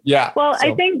Absolutely. great. Yeah. Well,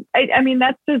 so. I think, I mean,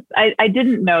 that's just, I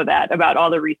didn't know that about all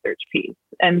the research piece.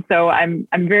 And so I'm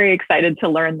very excited to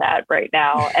learn that right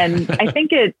now. And I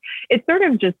think it sort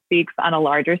of just speaks on a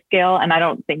larger scale. And I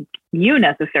don't think you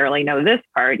necessarily know this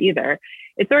part either.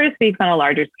 It sort of speaks on a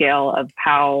larger scale of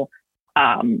how,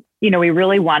 we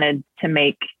really wanted to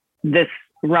make this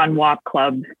Run Walk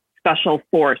Club special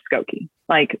for Skokie.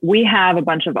 Like, we have a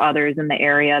bunch of others in the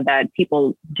area that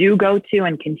people do go to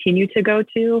and continue to go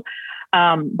to.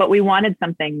 But we wanted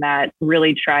something that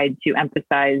really tried to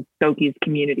emphasize Skokie's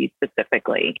community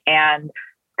specifically. And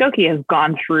Skokie has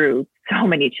gone through so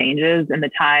many changes in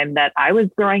the time that I was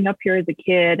growing up here as a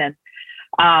kid. And,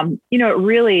 it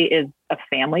really is a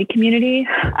family community.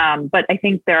 But I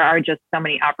think there are just so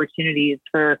many opportunities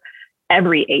for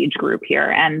every age group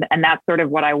here. And that's sort of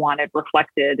what I wanted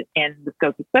reflected in the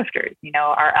Skokie Swifters.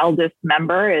 Our eldest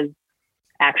member is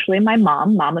Actually, my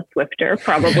mom, Mama Swifter,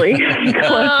 probably.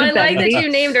 I like that you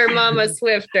named her Mama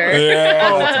Swifter.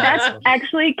 Yeah, that's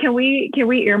actually, can we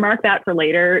earmark that for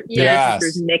later? Yes.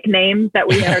 There's nicknames that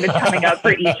we started coming up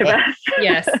for each of us.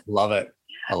 Yes. Love it.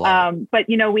 But,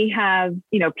 we have,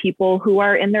 people who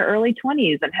are in their early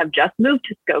 20s and have just moved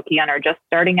to Skokie and are just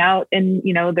starting out in,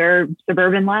 their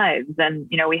suburban lives. And,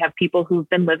 we have people who've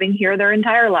been living here their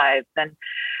entire lives. And,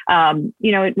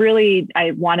 it really,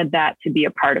 I wanted that to be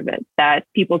a part of it, that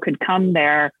people could come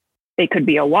there. They could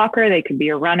be a walker, they could be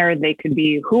a runner, they could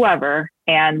be whoever,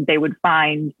 and they would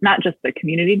find not just the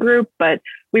community group, but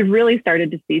we've really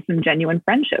started to see some genuine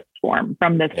friendships form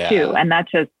from this too. And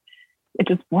it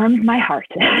just warms my heart.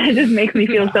 It just makes me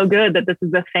feel so good that this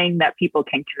is a thing that people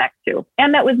can connect to,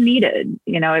 and that was needed.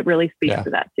 It really speaks to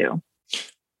that too.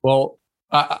 Well,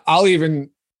 I'll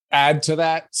even add to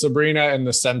that, Sabrina, in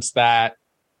the sense that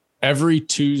every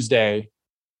Tuesday,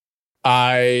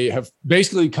 I have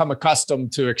basically come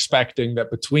accustomed to expecting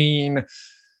that between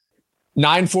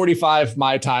 9:45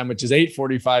 my time, which is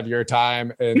 8:45 your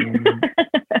time, and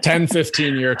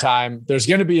 10:15 your time, there's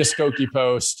going to be a Skokie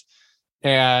post.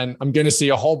 And I'm going to see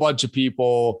a whole bunch of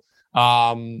people.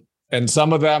 And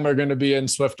some of them are going to be in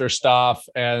Swifter stuff.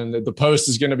 And the post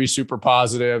is going to be super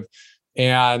positive.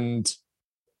 And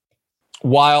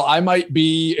while I might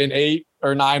be an 8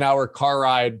 or 9 hour car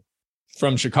ride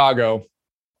from Chicago,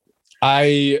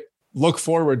 I look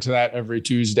forward to that every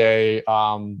Tuesday,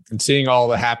 and seeing all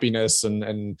the happiness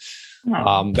and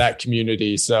that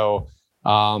community. So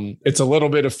it's a little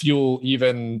bit of fuel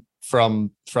even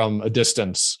from a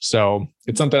distance. So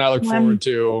it's something I look forward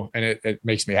to, and it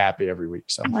makes me happy every week.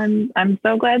 So I'm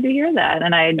so glad to hear that.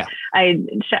 And I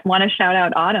want to shout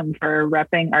out Autumn for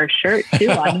repping our shirt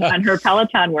too on her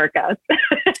Peloton workouts.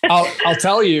 I'll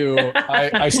tell you,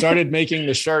 I started making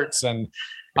the shirts, and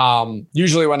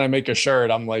usually when I make a shirt,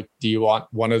 I'm like, do you want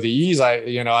one of these? I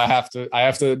have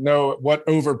to know what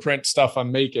overprint stuff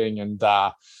I'm making. And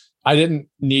I didn't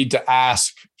need to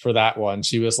ask for that one.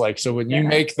 She was like, so when you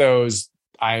make those,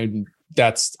 I'm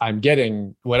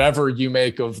getting whatever you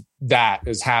make of that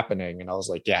is happening. And I was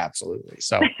like, yeah, absolutely.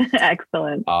 So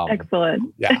excellent.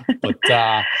 Excellent. Yeah. But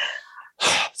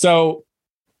so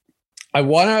I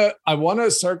want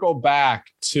to circle back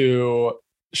to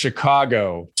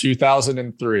Chicago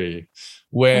 2003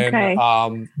 when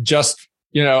I'm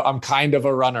kind of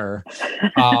a runner,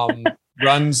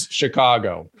 runs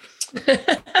Chicago.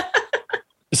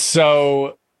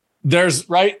 So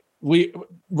we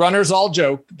runners all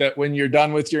joke that when you're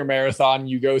done with your marathon,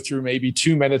 you go through maybe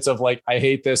 2 minutes of like, I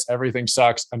hate this, everything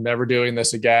sucks, I'm never doing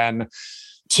this again,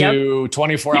 to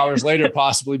 24 hours later,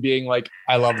 possibly being like,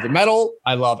 I love the medal,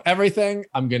 I love everything,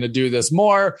 I'm going to do this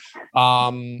more.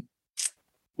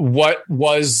 What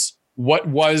was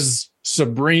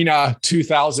Sabrina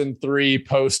 2003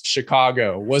 post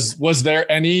Chicago? Was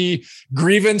there any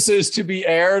grievances to be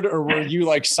aired, or were you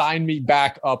like, sign me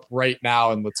back up right now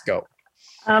and let's go?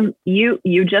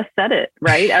 You just said it,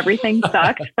 right? Everything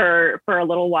sucked for a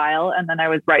little while, and then I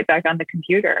was right back on the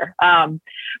computer.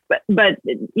 But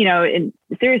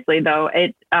seriously though,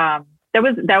 that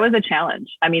was a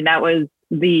challenge. I mean, that was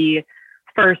the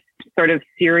first sort of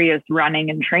serious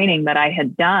running and training that I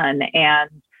had done,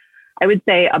 and I would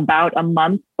say about a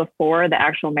month before the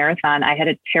actual marathon, I had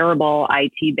a terrible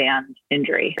IT band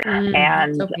injury.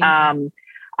 And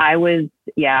I was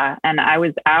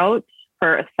out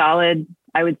for a solid,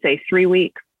 I would say 3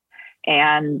 weeks,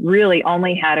 and really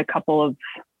only had a couple of,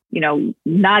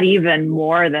 not even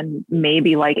more than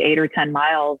maybe like 8 or 10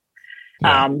 miles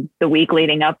the week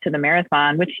leading up to the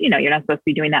marathon, which, you're not supposed to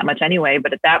be doing that much anyway.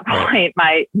 But at that point,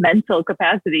 my mental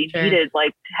capacity needed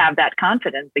like to have that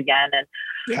confidence again. And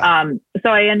so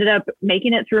I ended up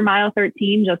making it through mile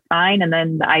 13 just fine. And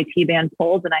then the IT band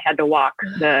pulled and I had to walk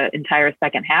the entire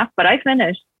second half, but I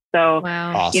finished. So,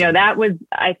 Awesome. That was,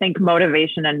 I think,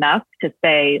 motivation enough to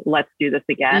say, let's do this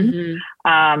again.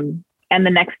 Mm-hmm. And the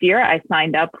next year I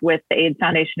signed up with the AIDS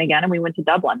Foundation again, and we went to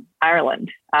Dublin, Ireland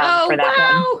for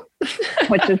that one,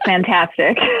 which is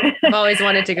fantastic. I've always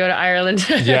wanted to go to Ireland.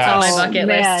 That's on my bucket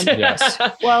list. Yes.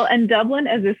 Well, and Dublin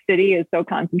as a city is so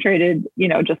concentrated,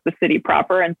 just the city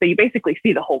proper. And so you basically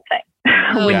see the whole thing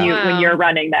when you're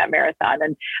running that marathon.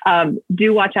 And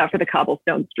do watch out for the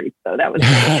cobblestone streets, though. That was a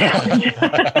challenge.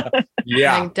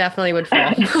 I definitely would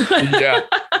fall.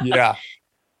 Yeah.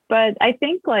 But I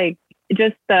think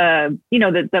just the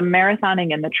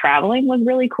marathoning and the traveling was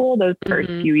really cool those first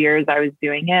few years I was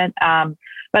doing it.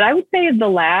 But I would say the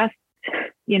last,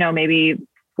 maybe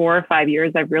 4 or 5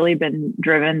 years, I've really been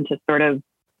driven to sort of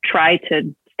try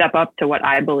to step up to what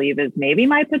I believe is maybe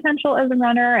my potential as a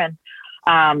runner. And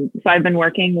So I've been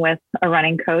working with a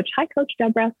running coach. Hi, Coach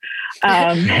Deborah.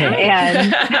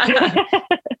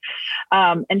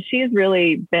 And she's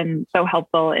really been so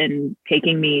helpful in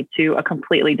taking me to a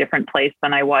completely different place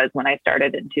than I was when I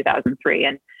started in 2003.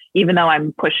 And even though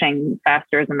I'm pushing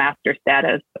faster as a master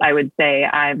status, I would say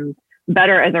I'm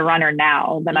better as a runner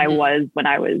now than I was when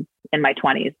I was in my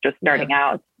 20s, just starting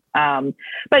out.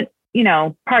 But,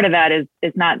 part of that is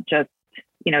not just,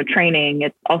 training.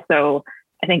 It's also,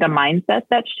 I think, a mindset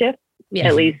that shifts. Yes.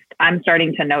 At least I'm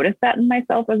starting to notice that in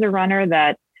myself as a runner,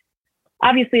 that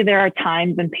obviously there are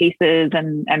times and paces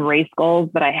and race goals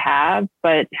that I have,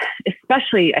 but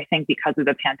especially I think because of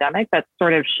the pandemic, that's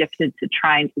sort of shifted to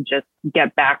trying to just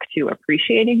get back to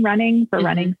appreciating running for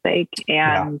running's sake.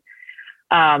 And,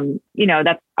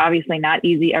 that's obviously not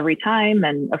easy every time.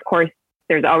 And of course,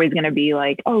 there's always going to be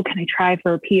like, oh, can I try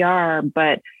for a PR?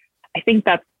 But I think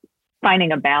that's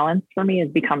finding a balance for me is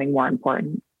becoming more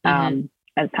important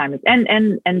as time is,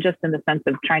 and just in the sense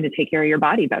of trying to take care of your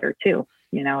body better too,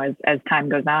 as time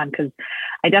goes on. Cause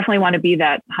I definitely want to be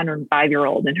that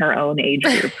 105-year-old in her own age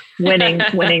group,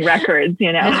 winning records,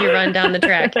 as you run down the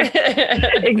track.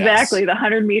 Exactly. The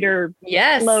 100-meter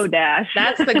slow dash.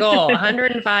 That's the goal.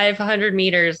 105, 100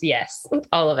 meters. Yes.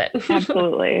 All of it.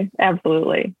 Absolutely.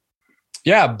 Absolutely.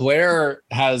 Yeah. Blair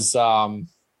has,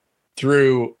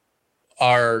 through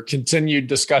our continued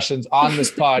discussions on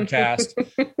this podcast,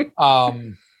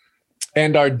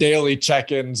 and our daily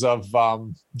check-ins of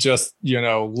just,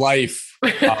 life.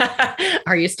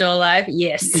 Are you still alive?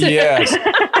 Yes. Yes.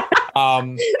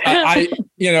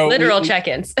 Literal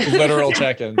check-ins. Literal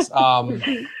check-ins.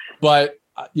 But,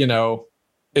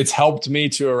 it's helped me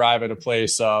to arrive at a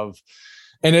place of,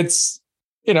 and it's,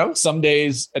 some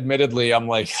days, admittedly, I'm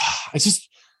like, I just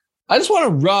want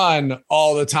to run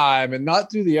all the time and not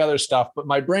do the other stuff. But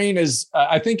my brain is,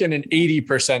 I think, in an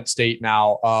 80% state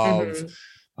now of,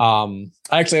 I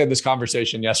actually had this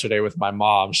conversation yesterday with my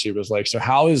mom. She was like, so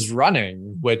how is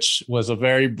running? Which was a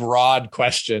very broad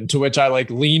question, to which I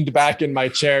leaned back in my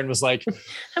chair and was like,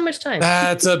 how much time?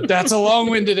 That's a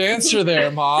long-winded answer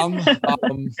there, Mom.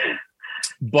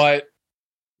 But,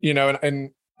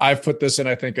 and I've put this in,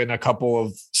 I think, in a couple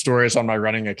of stories on my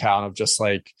running account of just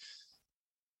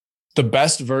the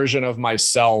best version of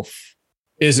myself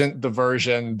isn't the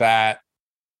version that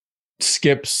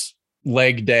skips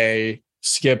leg day,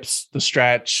 skips the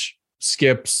stretch,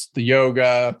 skips the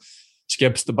yoga,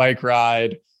 skips the bike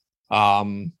ride.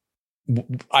 I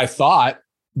thought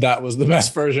that was the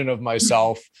best version of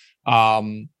myself.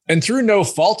 And through no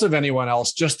fault of anyone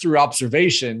else, just through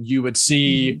observation, you would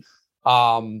see,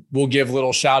 we'll give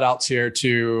little shout outs here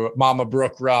to Mama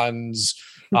Brooke Runs,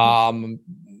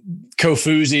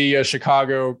 Kofuzi, a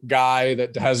Chicago guy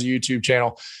that has a YouTube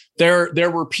channel.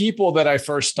 There were people that I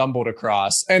first stumbled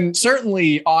across, and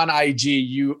certainly on IG,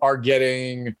 you are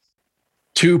getting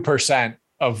 2%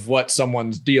 of what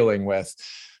someone's dealing with.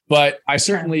 But I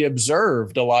certainly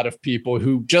observed a lot of people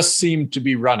who just seemed to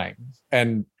be running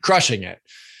and crushing it.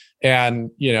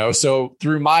 And, so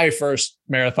through my first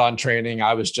marathon training,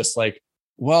 I was just like,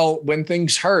 well, when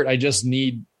things hurt, I just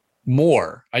need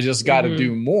more. I just got to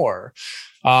do more.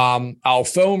 I'll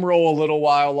foam roll a little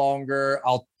while longer.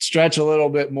 I'll stretch a little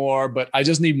bit more, but I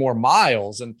just need more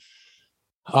miles. And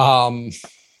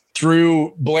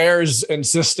through Blair's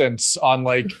insistence on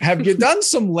have you done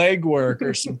some leg work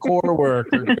or some core work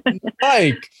or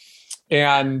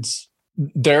and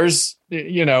there's,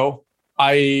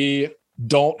 I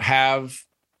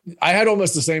had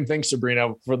almost the same thing,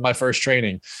 Sabrina, for my first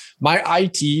training. My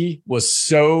IT was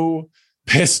so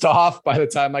pissed off by the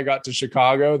time I got to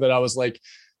Chicago that I was like,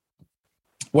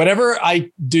 whatever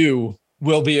I do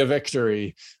will be a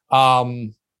victory.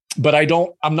 But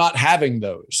I'm not having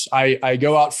those. I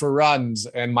go out for runs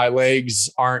and my legs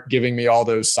aren't giving me all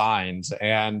those signs.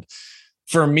 And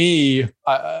for me,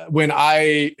 when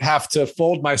I have to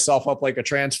fold myself up like a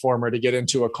transformer to get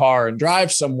into a car and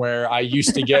drive somewhere, I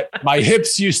used to get, my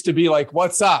hips used to be like,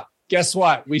 what's up? Guess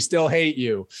what? We still hate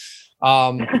you.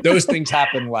 Those things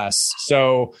happen less.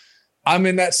 So I'm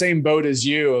in that same boat as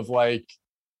you of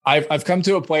I've come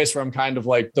to a place where I'm kind of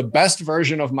the best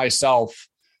version of myself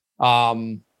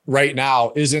right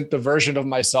now isn't the version of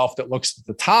myself that looks at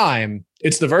the time.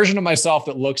 It's the version of myself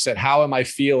that looks at how am I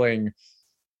feeling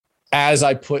as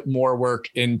I put more work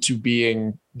into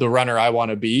being the runner I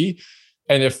want to be.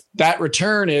 And if that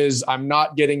return is I'm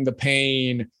not getting the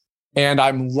pain and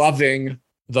I'm loving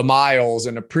the miles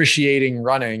and appreciating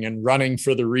running and running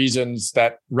for the reasons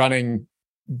that running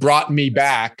brought me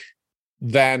back,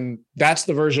 then that's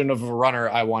the version of a runner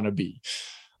I want to be.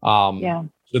 So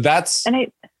that's,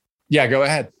 go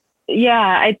ahead.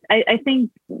 I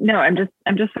think, no, I'm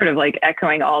just sort of like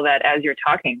echoing all that as you're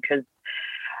talking, because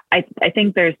I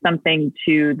think there's something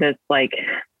to this, like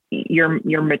you're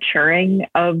maturing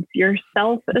of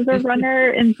yourself as a runner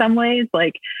in some ways,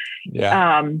 like,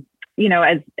 you know,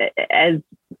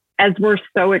 as we're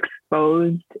so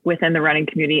exposed within the running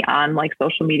community on like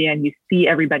social media, and you see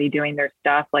everybody doing their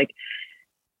stuff, like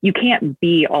you can't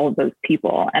be all of those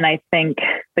people. And I think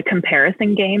the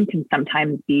comparison game can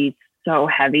sometimes be so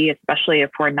heavy, especially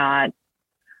if we're not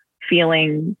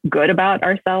feeling good about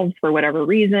ourselves for whatever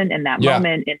reason in that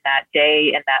moment, in that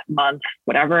day, in that month,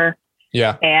 whatever.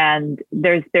 Yeah. And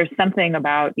there's something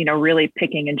about, you know, really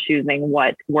picking and choosing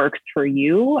what works for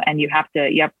you. And you have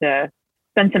to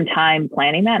spend some time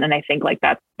planning that. And I think like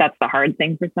that's the hard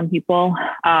thing for some people.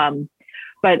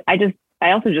 But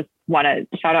I also just want to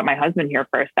shout out my husband here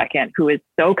for a second, who is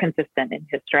so consistent in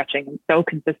his stretching and so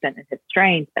consistent in his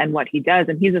strength and what he does.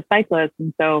 And he's a cyclist.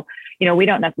 And so, you know, we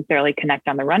don't necessarily connect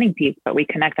on the running piece, but we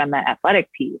connect on the athletic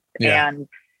piece. Yeah. And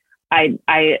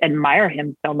I admire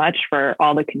him so much for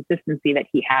all the consistency that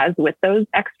he has with those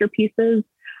extra pieces.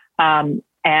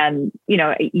 And, you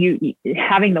know, you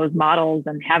having those models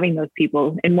and having those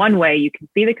people, in one way, you can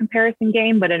see the comparison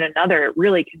game, but in another, it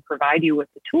really can provide you with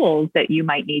the tools that you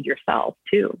might need yourself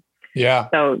too. Yeah.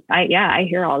 So I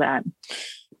hear all that.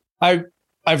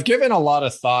 I've given a lot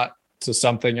of thought to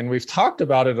something, and we've talked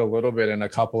about it a little bit in a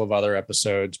couple of other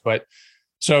episodes, but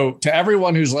so to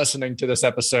everyone who's listening to this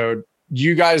episode,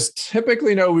 you guys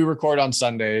typically know we record on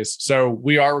Sundays. So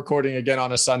we are recording again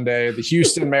on a Sunday. The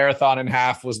Houston Marathon and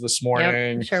Half was this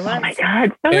morning. Yep, sure was. Oh my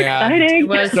God, so exciting. It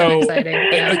was so exciting.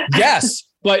 Yeah. Yes.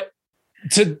 But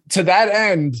to that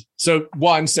end, so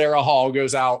one, Sarah Hall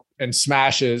goes out and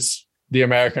smashes the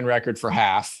American record for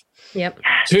half. Yep.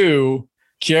 Two,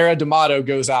 Keira D'Amato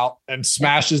goes out and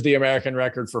smashes the American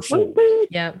record for full.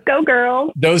 Yeah. Go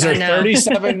girls. Those are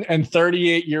 37 and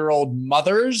 38-year-old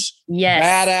mothers. Yes.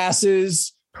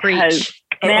 Badasses. Preach.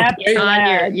 Snap Get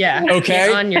on your, Okay.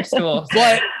 Get on your stool.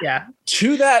 But yeah.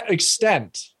 to that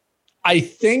extent, I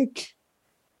think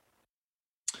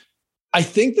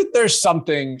that there's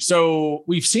something. So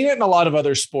we've seen it in a lot of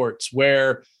other sports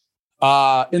where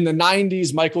in the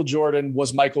 90s, Michael Jordan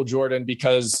was Michael Jordan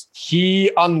because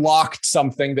he unlocked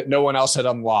something that no one else had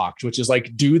unlocked, which is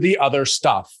like, do the other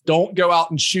stuff. Don't go out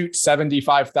and shoot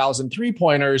 75,000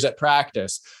 3-pointers at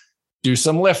practice. Do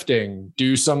some lifting,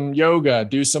 do some yoga,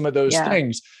 do some of those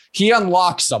things. He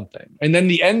unlocks something. And then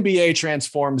the NBA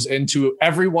transforms into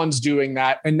everyone's doing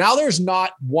that. And now there's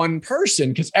not one person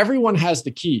because everyone has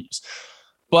the keys.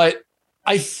 But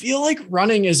I feel like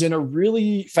running is in a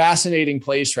really fascinating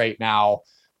place right now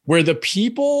where the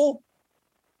people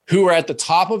who are at the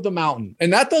top of the mountain,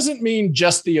 and that doesn't mean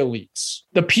just the elites,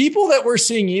 the people that we're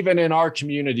seeing even in our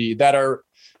community that are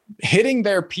hitting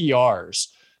their PRs,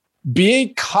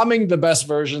 becoming the best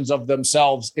versions of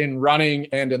themselves in running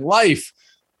and in life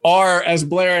are, as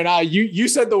Blair and I, you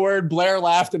said the word, Blair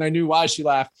laughed and I knew why she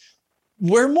laughed.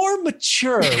 We're more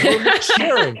mature. We're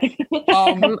maturing.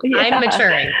 I'm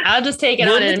maturing. I'll just take it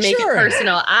on and make it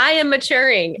personal. I am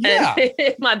maturing. Yeah.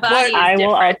 And my body is I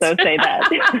will different. also say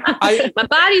that. My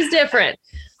body's different.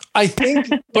 I think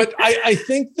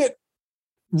that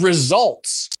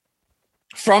results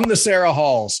from the Sarah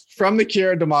Halls, from the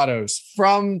Keira D'Amatos,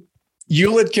 from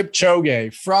Eliud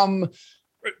Kipchoge, from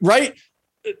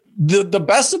the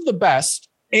best of the best,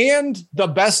 and the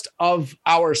best of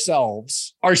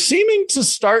ourselves are seeming to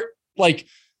start like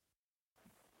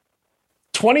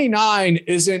 29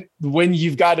 isn't when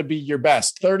you've got to be your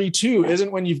best. 32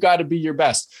 isn't when you've got to be your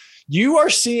best. You are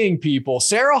seeing people.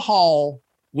 Sarah Hall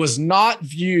was not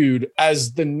viewed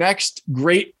as the next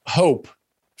great hope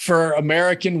for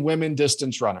American women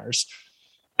distance runners.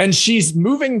 And she's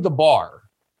moving the bar.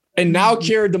 And now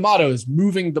Keira D'Amato is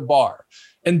moving the bar.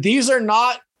 And these are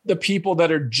not the people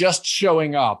that are just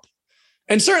showing up.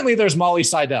 And certainly there's Molly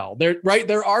Seidel.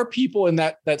 There are people in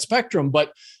that spectrum,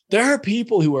 but there are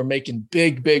people who are making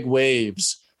big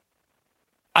waves.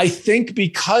 I think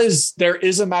because there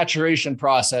is a maturation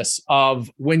process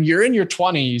of when you're in your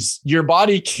 20s, your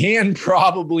body can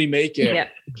probably make it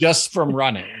just from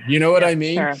running. You know what I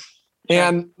mean? Sure.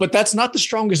 But that's not the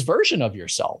strongest version of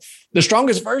yourself. The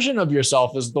strongest version of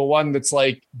yourself is the one that's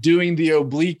like doing the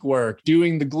oblique work,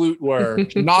 doing the glute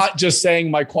work, not just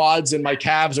saying my quads and my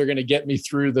calves are going to get me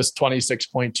through this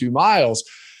 26.2 miles.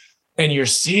 And you're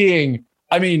seeing,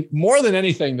 I mean, more than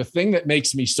anything, the thing that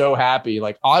makes me so happy,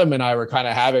 like Autumn and I were kind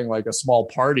of having like a small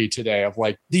party today of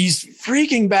like these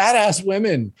freaking badass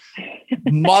women,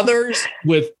 mothers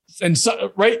with, and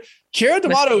so, right. Keira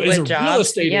D'Amato is a real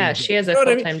estate agent. She has a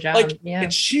full-time job. Like,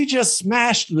 and she just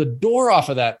smashed the door off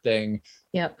of that thing.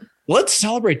 Yep. let's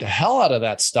celebrate the hell out of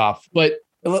that stuff. But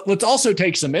let's also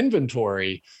take some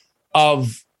inventory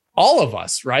of all of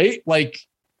us, right? Like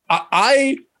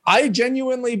I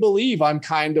genuinely believe I'm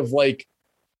kind of like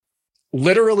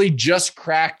literally just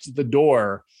cracked the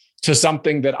door to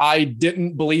something that I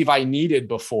didn't believe I needed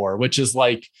before, which is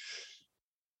like,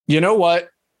 you know what?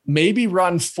 Maybe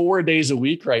run 4 days a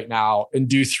week right now and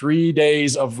do 3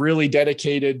 days of really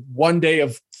dedicated, 1 day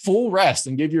of full rest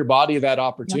and give your body that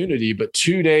opportunity, but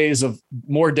 2 days of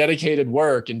more dedicated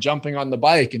work and jumping on the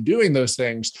bike and doing those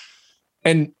things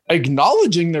and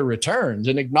acknowledging the returns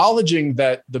and acknowledging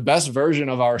that the best version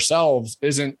of ourselves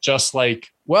isn't just like,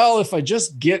 well, if I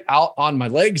just get out on my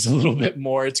legs a little bit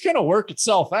more, it's going to work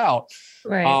itself out.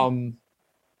 Right.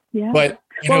 Yeah. But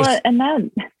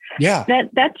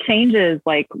that changes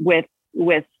like with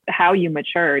how you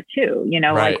mature too,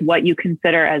 Right. like what you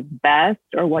consider as best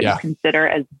or what you consider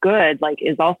as good, like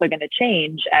is also going to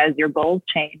change as your goals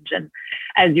change. And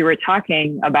as you were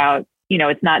talking about,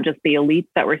 it's not just the elites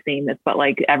that we're seeing this, but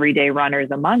like everyday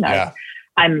runners among us.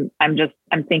 I'm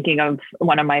thinking of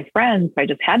one of my friends I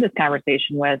just had this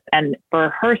conversation with, and for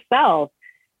herself,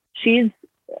 she's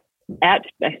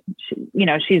in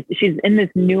this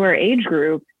newer age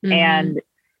group, and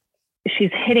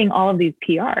she's hitting all of these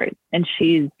PRs, and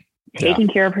she's taking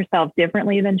care of herself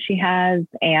differently than she has.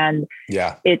 And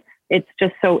it's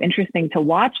just so interesting to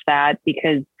watch that,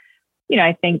 because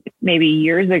I think maybe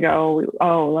years ago,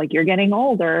 like you're getting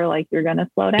older, like you're going to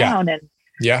slow down. And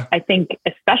I think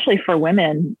especially for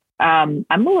women, I'm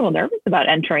a little nervous about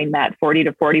entering that 40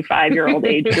 to 45-year-old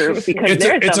age group, because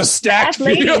it's a stacked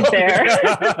field there.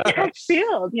 Stacked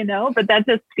field, but that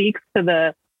just speaks to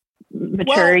the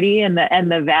maturity and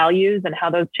the values and how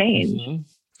those change.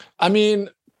 I mean,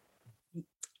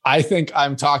 I think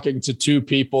I'm talking to two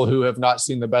people who have not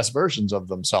seen the best versions of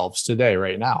themselves today,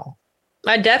 right now.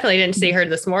 I definitely didn't see her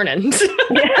this morning.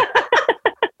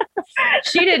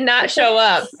 She did not show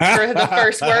up for the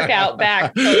first workout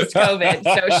back post-COVID.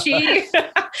 So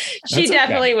she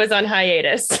definitely was on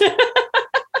hiatus.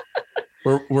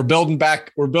 We're building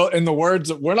back. In the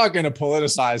words, we're not going to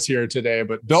politicize here today,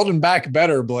 but building back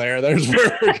better, Blair. There's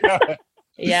where we're going.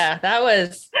 Yeah, that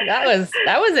was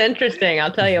interesting.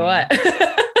 I'll tell you what.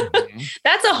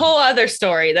 That's a whole other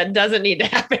story that doesn't need to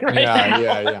happen right now.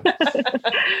 Yeah.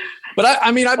 But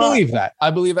I believe that.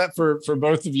 I believe that for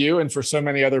both of you and for so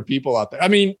many other people out there. I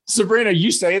mean, Sabrina,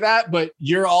 you say that, but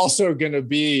you're also going to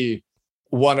be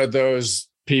one of those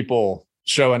people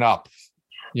showing up,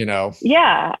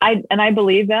 Yeah, I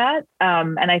believe that.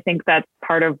 And I think that's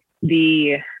part of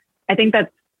I think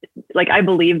that's like, I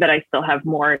believe that I still have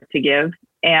more to give.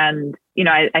 And,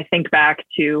 I think back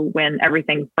to when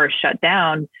everything first shut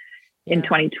down in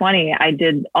 2020, I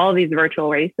did all these virtual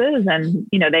races, and,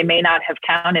 they may not have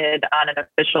counted on an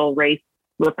official race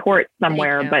report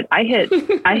somewhere, but I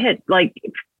hit like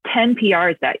 10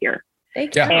 PRs that year.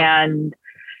 And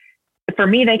for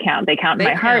me, they count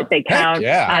my heart. They count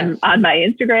on my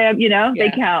Instagram,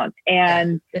 they count.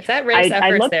 And if that race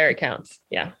effort's there, it counts.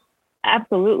 Yeah,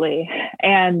 absolutely.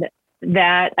 And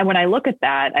when I look at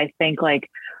that, I think like,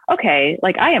 okay,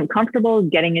 like I am comfortable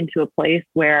getting into a place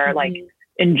where like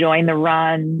enjoying the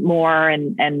run more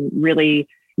and really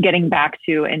getting back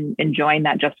to and enjoying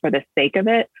that just for the sake of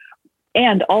it.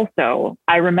 And also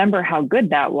I remember how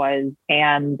good that was.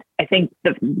 And I think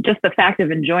just the fact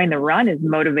of enjoying the run is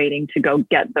motivating to go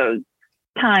get those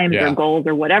times or goals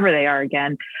or whatever they are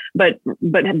again, but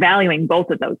valuing both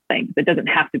of those things. It doesn't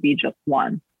have to be just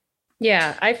one.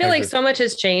 Yeah, I feel like so much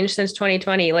has changed since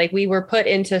 2020. Like we were put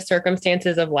into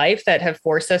circumstances of life that have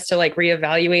forced us to like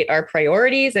reevaluate our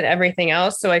priorities and everything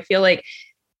else. So I feel like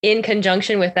in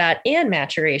conjunction with that and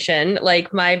maturation,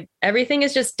 like everything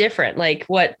is just different. Like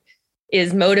what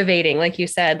is motivating, like you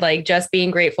said, like just being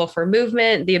grateful for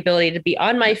movement, the ability to be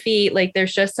on my feet. Like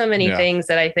there's just so many things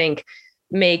that I think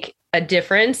make a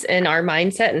difference in our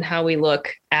mindset and how we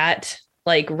look at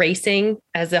like racing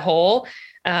as a whole.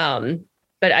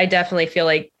 But I definitely feel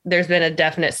like there's been a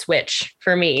definite switch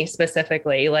for me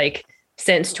specifically, like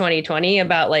since 2020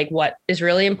 about like what is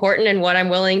really important and what I'm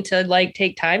willing to like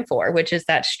take time for, which is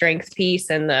that strength piece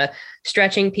and the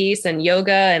stretching piece and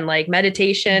yoga and like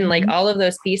meditation, like all of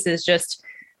those pieces just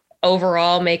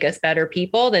overall make us better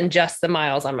people than just the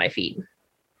miles on my feet.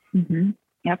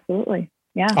 Absolutely.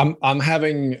 Yeah. I'm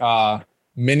having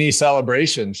mini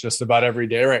celebrations just about every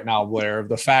day right now, Blair, of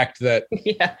the fact that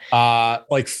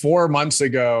like 4 months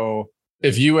ago,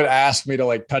 if you would ask me to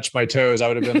like touch my toes, I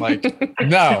would have been like,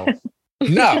 no,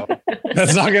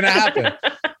 that's not going to happen.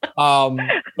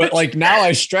 But like now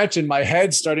I stretch and my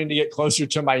head's starting to get closer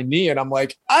to my knee and I'm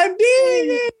like, I'm doing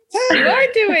it. You are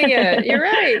doing it. You're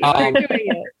right. You are doing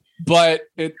it. but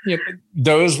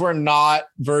those were not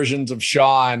versions of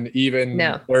Sean, even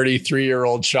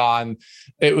 33-year-old Sean.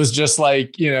 It was just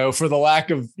like, for the lack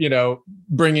of,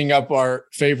 bringing up our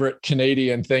favorite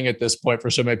Canadian thing at this point for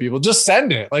so many people, just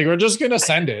send it. Like, we're just going to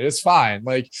send it. It's fine.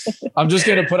 Like, I'm just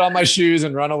going to put on my shoes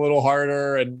and run a little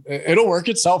harder and it'll work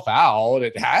itself out.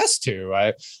 It has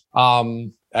to.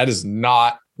 That is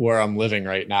not where I'm living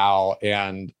right now.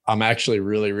 And I'm actually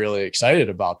really, really excited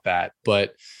about that.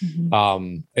 But,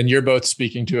 and you're both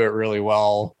speaking to it really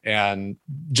well. And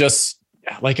just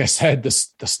like I said, the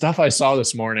stuff I saw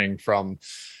this morning from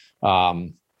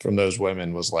those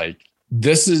women was like,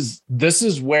 this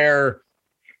is where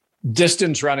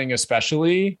distance running,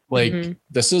 especially like,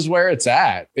 this is where it's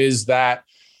at, is that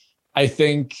I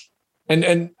think,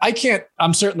 and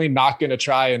I'm certainly not going to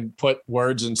try and put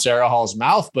words in Sarah Hall's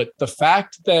mouth, but the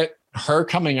fact that her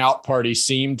coming out party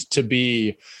seemed to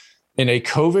be in a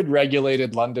COVID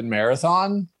regulated London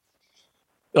marathon,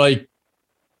 like,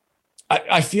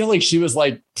 I feel like she was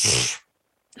like,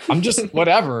 I'm just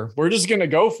whatever, we're just going to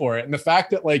go for it. And the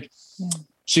fact that like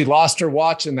she lost her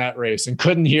watch in that race and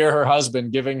couldn't hear her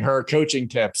husband giving her coaching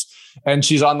tips. And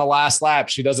she's on the last lap.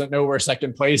 She doesn't know where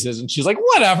second place is. And she's like,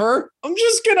 whatever, I'm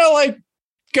just going to like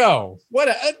go.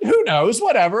 Who knows?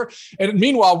 Whatever. And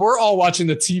meanwhile, we're all watching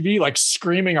the TV, like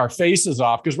screaming our faces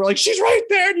off because we're like, she's right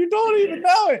there and you don't even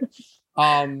know it.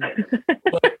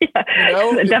 But,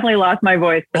 definitely lost my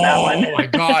voice for that one. Oh my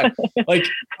God. Like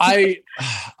I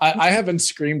haven't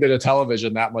screamed at a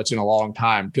television that much in a long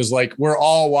time because like we're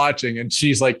all watching and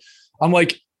she's like, I'm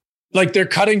like they're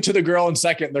cutting to the girl in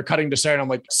second, they're cutting to Sarah. And I'm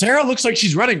like, Sarah looks like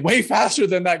she's running way faster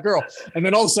than that girl. And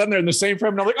then all of a sudden they're in the same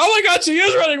frame. And I'm like, oh my God, she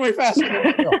is running way faster than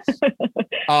that girl.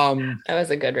 That was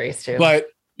a good race too. But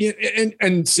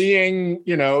and seeing,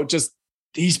 just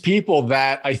these people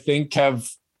that I think have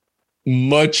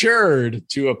matured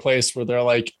to a place where they're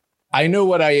like, I know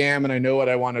what I am and I know what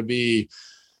I want to be.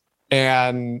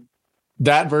 And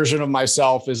that version of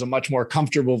myself is a much more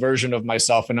comfortable version of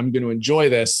myself. And I'm going to enjoy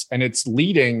this. And it's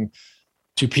leading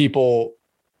to people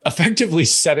effectively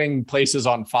setting places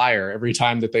on fire every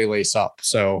time that they lace up.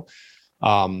 So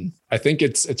I think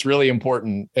it's really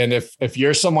important. And if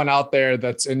you're someone out there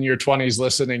that's in your 20s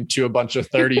listening to a bunch of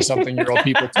 30-something-year-old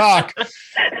people talk,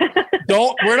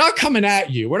 we're not coming at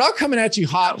you. We're not coming at you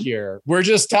hot here. We're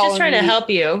just trying to help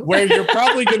you. Where you're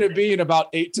probably going to be in about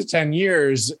 8 to 10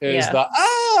 years is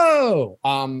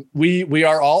we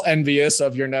are all envious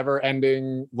of your never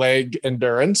ending leg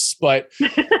endurance, but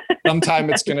sometime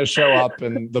it's going to show up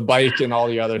and the bike and all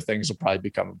the other things will probably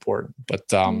become important. But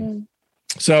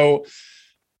so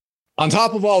on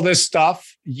top of all this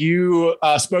stuff, you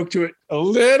spoke to it a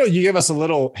little, you gave us a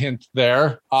little hint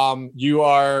there. You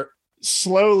are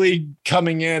slowly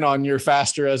coming in on your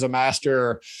faster as a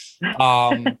master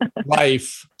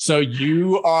life. So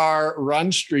you are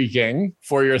run streaking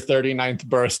for your 39th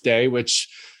birthday, which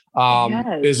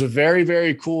is a very,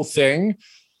 very cool thing.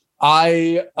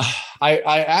 I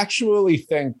actually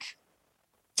think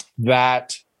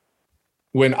that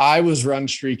when I was run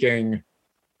streaking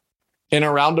in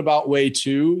a roundabout way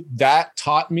too, that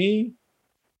taught me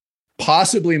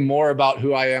possibly more about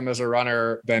who I am as a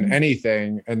runner than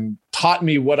anything, and taught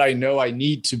me what I know I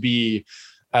need to be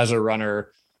as a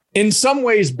runner. In some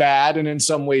ways bad and in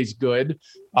some ways good.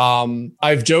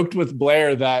 I've joked with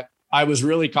Blair that I was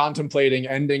really contemplating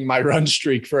ending my run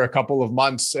streak for a couple of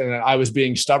months and I was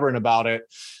being stubborn about it.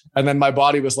 And then my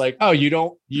body was like, oh, you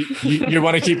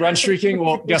want to keep run streaking?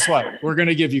 Well, guess what? We're going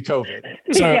to give you COVID.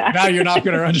 So now you're not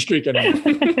going to run streak anymore.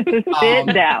 Sit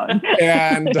down.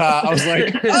 And I was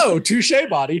like, oh, touche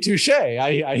body, touche.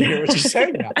 I hear what you're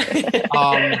saying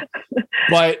now.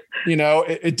 But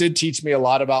it did teach me a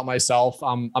lot about myself.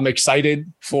 I'm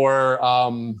excited for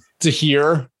to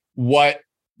hear what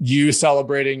you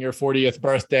celebrating your 40th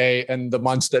birthday and the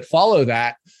months that follow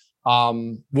that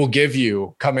will give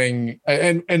you coming.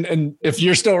 And if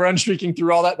you're still run streaking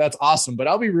through all that, that's awesome. But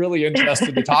I'll be really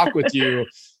interested to talk with you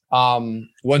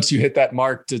once you hit that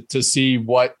mark to see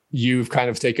what you've kind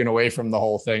of taken away from the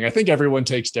whole thing. I think everyone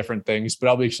takes different things, but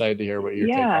I'll be excited to hear what your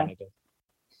take on it is.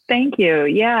 Thank you.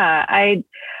 Yeah. I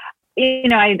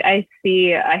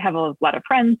have a lot of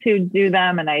friends who do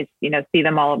them and I, see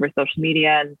them all over social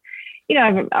media, and,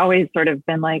 I've always sort of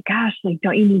been like, gosh, like,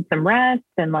 don't you need some rest?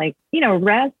 And like,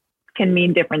 rest can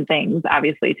mean different things,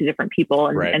 obviously, to different people,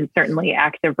 and certainly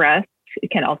active rest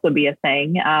can also be a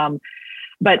thing.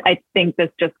 But I think this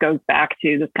just goes back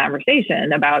to this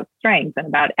conversation about strength and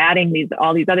about adding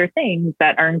all these other things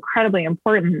that are incredibly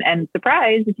important. And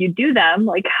surprise, if you do them,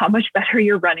 like how much better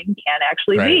your running can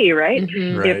actually be, right?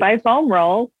 Mm-hmm. Right? If I foam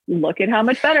roll, look at how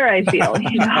much better I feel,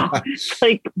 it's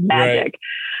like magic.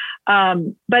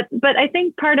 But I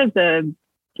think part of the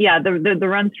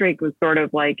run streak was sort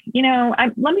of like,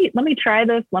 let me try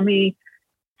this. Let me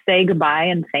say goodbye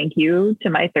and thank you to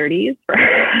my 30s for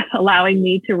allowing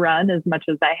me to run as much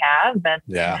as I have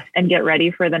and get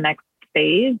ready for the next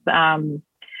phase.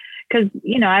 Because,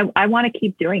 I want to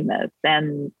keep doing this,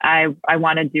 and I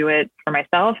want to do it for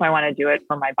myself. I want to do it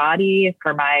for my body,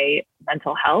 for my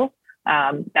mental health.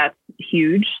 That's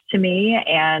huge to me.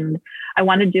 And I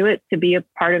want to do it to be a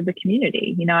part of the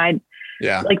community.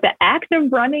 Like the act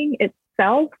of running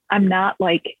itself, I'm not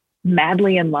like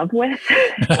madly in love with,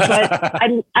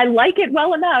 but I like it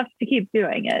well enough to keep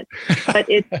doing it. But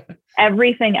it's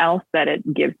everything else that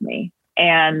it gives me.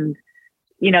 And,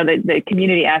 the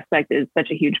community aspect is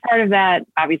such a huge part of that.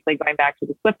 Obviously going back to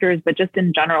the Swifters, but just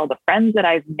in general, the friends that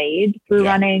I've made through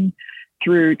running,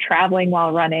 through traveling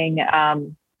while running,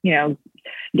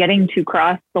 getting to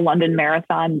cross the London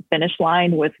Marathon finish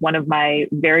line with one of my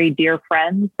very dear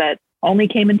friends that only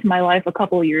came into my life a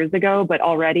couple of years ago, but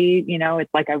already,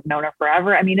 it's like I've known her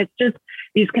forever. I mean, it's just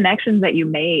these connections that you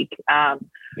make are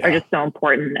just so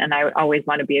important. And I always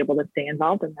want to be able to stay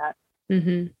involved in that.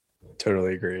 Mm-hmm.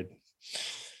 Totally agreed.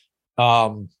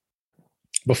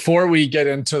 Before we get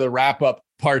into the wrap up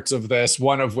parts of this,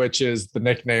 one of which is the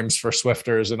nicknames for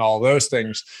Swifters and all those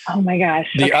things. Oh my gosh.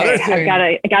 The other thing,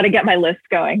 I gotta get my list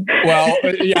going. Well,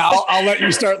 I'll let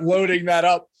you start loading that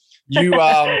up. You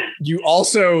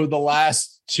also, the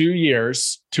last 2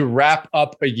 years, to wrap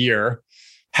up a year,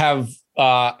 have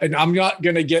and I'm not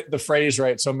going to get the phrase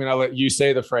right, so I'm going to let you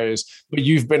say the phrase, but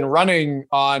you've been running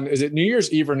on, is it New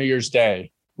Year's Eve or New Year's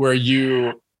Day, where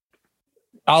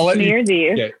I'll let New Year's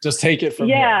Eve. Yeah, just take it from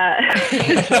here.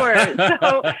 Sure.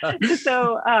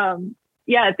 So,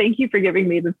 thank you for giving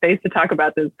me the space to talk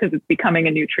about this, because it's becoming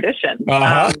a new tradition.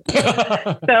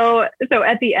 So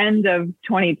at the end of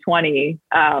 2020,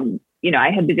 I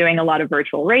had been doing a lot of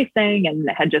virtual racing and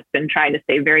had just been trying to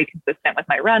stay very consistent with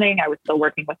my running. I was still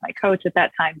working with my coach at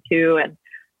that time too. And,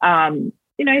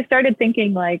 I started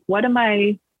thinking like, what am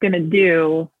I going to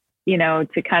do,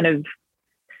 to kind of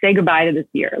say goodbye to this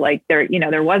year? Like there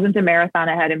wasn't a marathon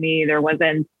ahead of me. There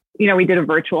wasn't, we did a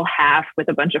virtual half with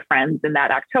a bunch of friends in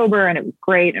that October, and it was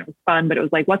great. And it was fun, but it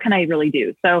was like, what can I really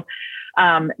do? So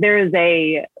there is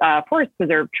a forest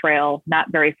preserve trail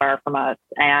not very far from us,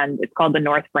 and it's called the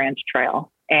North Branch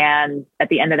Trail. And at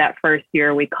the end of that first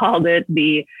year, we called it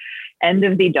the end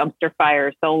of the dumpster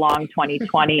fire, so long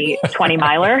 2020 20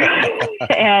 miler.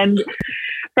 And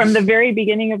from the very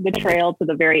beginning of the trail to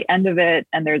the very end of it,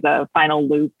 and there's a final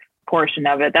loop portion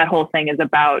of it, that whole thing is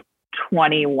about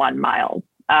 21 miles.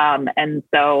 And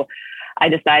so I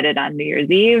decided on New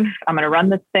Year's Eve, I'm going to run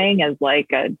this thing as like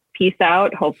a peace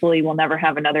out. Hopefully we'll never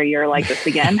have another year like this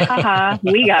again. Haha,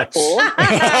 we got fooled.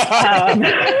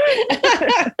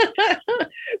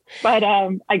 But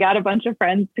I got a bunch of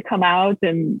friends to come out,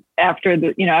 and after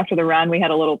the run, we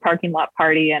had a little parking lot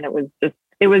party, and it was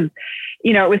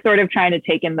sort of trying to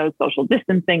take in those social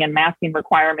distancing and masking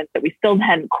requirements that we still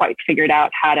hadn't quite figured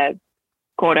out how to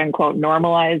quote unquote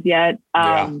normalize yet.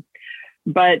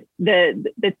 But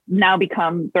it's now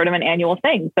become sort of an annual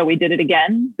thing. So we did it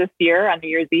again this year on New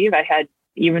Year's Eve. I had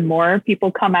even more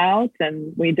people come out,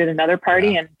 and we did another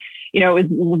party, and, it was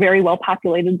very well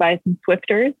populated by some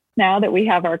Swifters now that we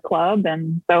have our club.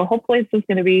 And so hopefully it's just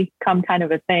going to become kind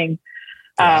of a thing.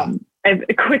 I have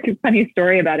a quick funny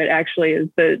story about it, actually, is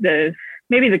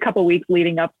maybe the couple weeks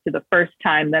leading up to the first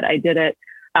time that I did it.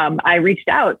 I reached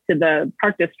out to the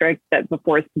park district at the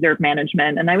Forest Preserve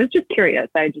Management, and I was just curious.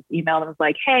 I just emailed and was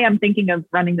like, hey, I'm thinking of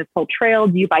running this whole trail.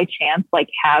 Do you by chance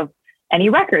have any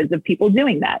records of people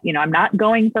doing that? I'm not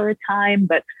going for a time,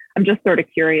 but I'm just sort of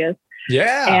curious.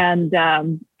 Yeah. And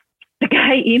the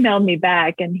guy emailed me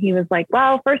back, and he was like,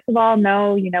 well, first of all,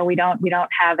 no, we don't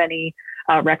have any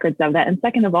records of that. And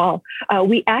second of all,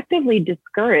 we actively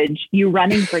discourage you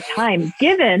running for time,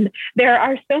 given there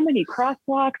are so many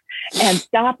crosswalks and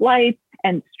stoplights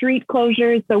and street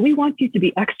closures. So we want you to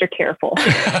be extra careful.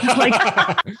 I'm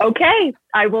like, okay,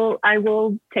 I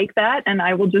will take that, and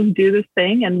I will just do this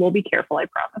thing, and we'll be careful, I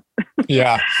promise.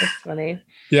 Yeah. That's funny.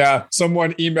 Yeah.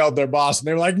 Someone emailed their boss, and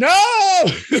they were like, no,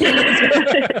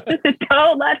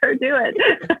 don't let her do it.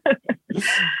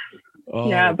 Oh,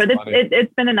 yeah, but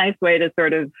it's been a nice way to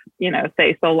sort of,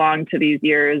 say so long to these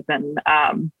years. And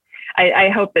I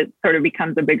hope it sort of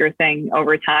becomes a bigger thing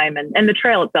over time. And the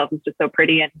trail itself is just so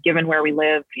pretty. And given where we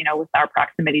live, with our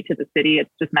proximity to the city,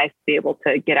 it's just nice to be able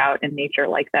to get out in nature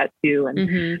like that too.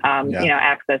 And,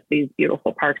 access these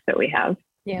beautiful parks that we have.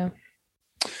 Yeah.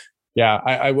 Yeah.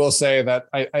 I will say that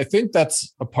I think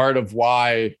that's a part of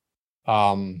why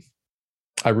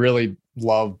I really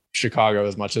love Chicago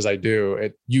as much as I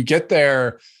do. You get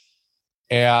there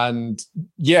and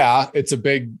it's a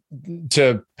big,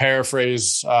 to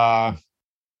paraphrase,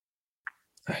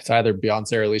 it's either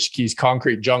Beyonce or Alicia Keys,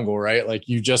 concrete jungle, right? Like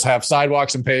you just have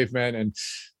sidewalks and pavement,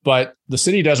 but the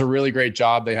city does a really great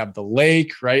job. They have the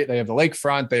lake, right? They have the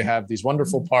lakefront. They have these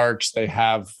wonderful parks. They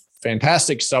have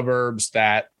fantastic suburbs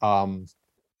that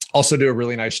also do a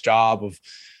really nice job of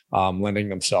lending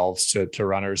themselves to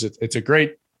runners. It's a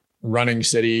great running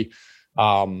city.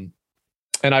 And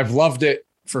I've loved it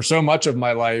for so much of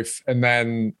my life. And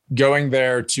then going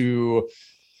there to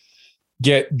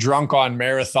get drunk on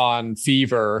marathon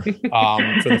fever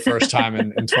for the first time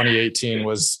in 2018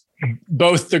 was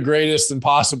both the greatest and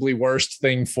possibly worst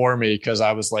thing for me. Cause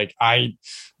I was like,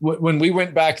 when we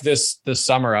went back this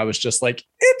summer, I was just like,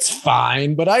 it's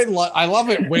fine, but I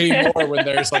love it way more when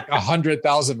there's like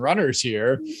 100,000 runners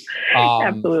here.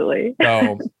 Absolutely.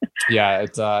 So yeah,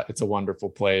 it's a wonderful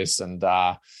place. And,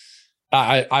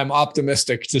 I'm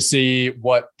optimistic to see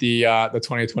what the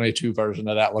 2022 version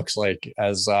of that looks like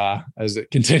as it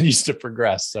continues to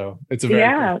progress. So it's a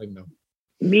very cool thing, though.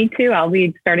 Me too. I'll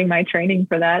be starting my training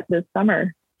for that this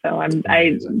summer. So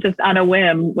I just on a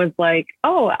whim was like,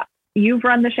 oh, you've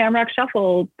run the Shamrock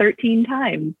Shuffle 13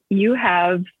 times. You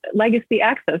have legacy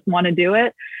access. Want to do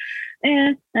it?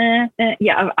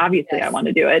 Yeah, obviously yes. I want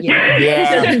to do it. Yeah.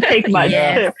 It doesn't take much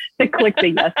to click the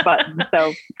yes button.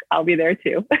 So I'll be there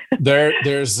too.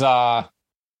 There's going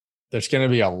to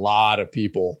be a lot of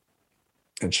people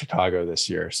in Chicago this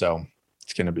year. So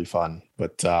it's going to be fun,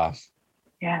 but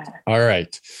yeah. All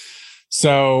right.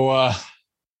 So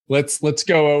let's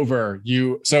go over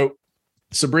you. So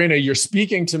Sabrina, you're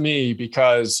speaking to me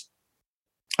because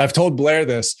I've told Blair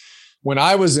this. When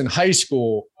I was in high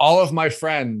school, all of my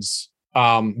friends,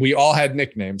 we all had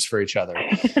nicknames for each other.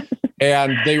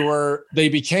 And they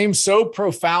became so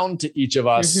profound to each of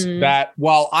us that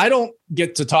while I don't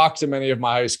get to talk to many of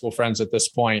my high school friends at this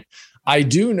point, I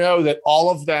do know that all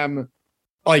of them,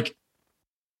 like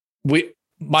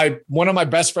one of my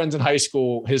best friends in high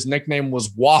school, his nickname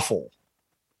was Waffle.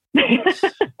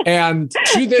 And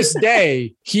to this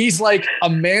day, he's like a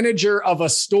manager of a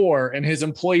store and his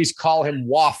employees call him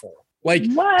Waffle. Like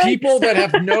what? People that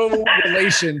have no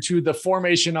relation to the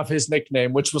formation of his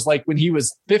nickname, which was like when he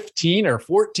was 15 or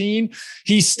 14,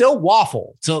 he's still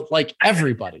Waffle to like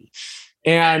everybody.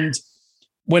 And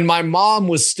when my mom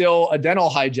was still a dental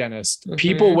hygienist,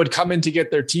 people would come in to get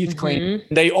their teeth cleaned.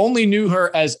 They only knew her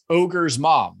as Ogre's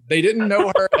mom. They didn't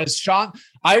know her as Sean.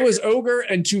 I was Ogre.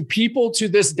 And to people to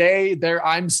this day,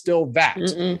 I'm still that.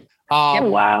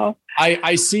 Wow.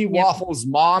 I see Waffle's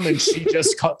mom and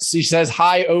she says,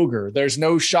 hi, Ogre. There's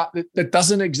no shot that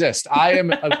doesn't exist. I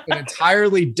am an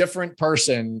entirely different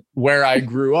person where I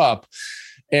grew up.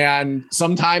 And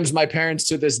sometimes my parents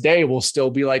to this day will still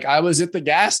be like, I was at the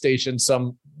gas station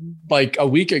like a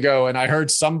week ago and I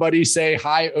heard somebody say,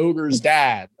 hi, Ogre's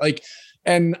dad. Like,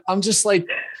 and I'm just like,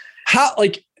 how,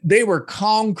 like, they were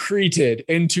concreted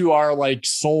into our like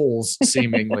souls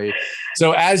seemingly.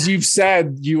 So as you've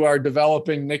said, you are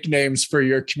developing nicknames for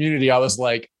your community. I was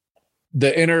like,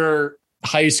 the inner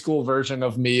high school version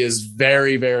of me is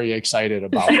very, very excited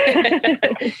about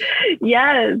it.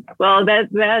 Yes. Well,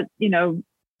 that, you know,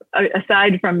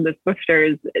 aside from the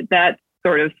Swifters, that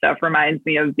sort of stuff reminds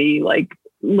me of the like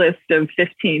list of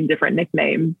 15 different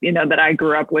nicknames, you know, that I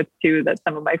grew up with too, that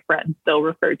some of my friends still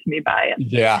refer to me by.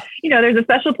 And, you know, there's a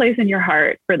special place in your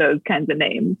heart for those kinds of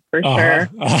names for sure.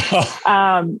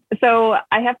 So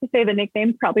I have to say the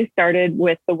nicknames probably started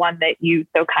with the one that you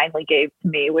so kindly gave to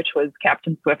me, which was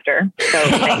Captain Swifter. So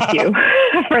thank you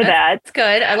for that. That's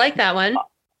good. I like that one.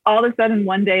 All of a sudden,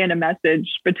 one day in a message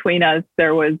between us,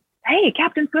 there was, hey,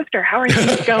 Captain Swifter, how are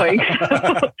things going?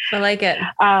 I like it.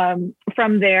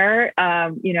 From there,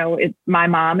 you know, my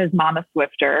mom is Mama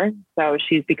Swifter, so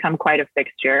she's become quite a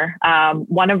fixture.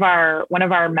 One of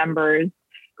our members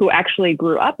who actually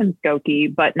grew up in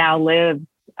Skokie, but now lives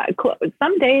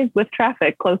some days with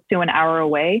traffic close to an hour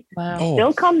away,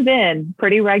 still comes in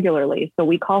pretty regularly. So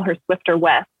we call her Swifter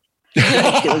West. She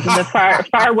lives in the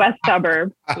far west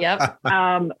suburb. Yep.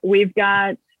 We've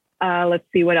got, let's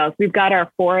see what else. We've got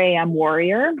our 4 a.m.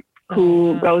 warrior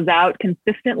who goes out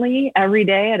consistently every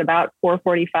day at about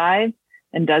 4:45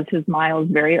 and does his miles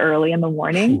very early in the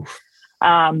morning.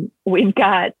 We've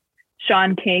got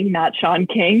Sean King, not Sean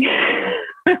King.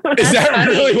 Is that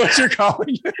really what you're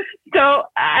calling it? So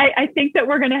I think that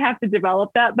we're going to have to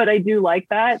develop that, but I do like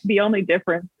that. The only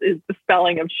difference is the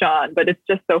spelling of Sean, but it's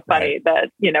just so funny that,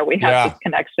 you know, we have this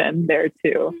connection there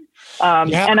too.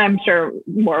 And I'm sure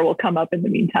more will come up in the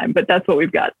meantime, but that's what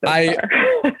we've got so far.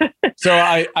 So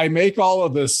I make all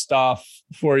of this stuff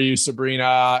for you,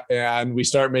 Sabrina, and we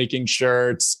start making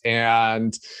shirts,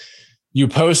 and you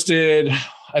posted,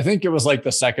 I think it was like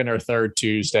the second or third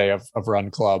Tuesday of Run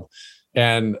Club.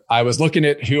 And I was looking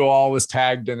at who all was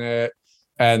tagged in it.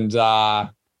 And I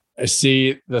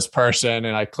see this person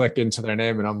and I click into their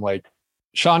name and I'm like,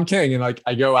 Sean King. And like,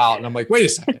 I go out and I'm like, wait a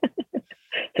second,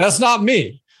 that's not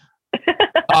me.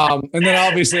 And then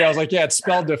obviously I was like, yeah, it's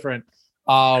spelled different.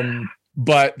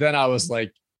 But then I was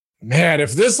like, man,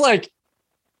 if that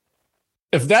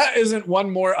isn't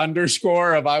one more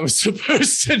underscore of I was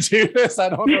supposed to do this, I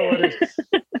don't know what it is.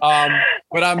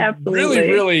 But I'm Absolutely.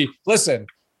 really, listen,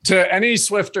 to any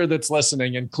Swifter that's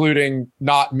listening, including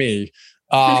not me,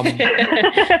 I'm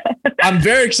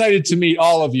very excited to meet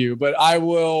all of you, but I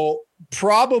will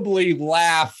probably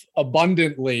laugh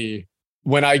abundantly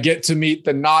when I get to meet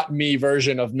the not me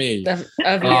version of me. Of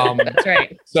you. That's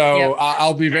right. So Yep.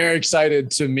 I'll be very excited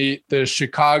to meet the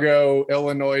Chicago,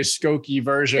 Illinois, Skokie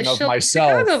version of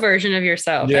myself. Chicago version of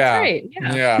yourself. Yeah. That's right.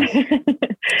 Yeah.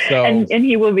 So and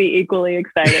he will be equally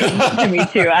excited to me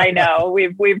too. I know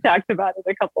we've talked about it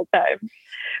a couple times,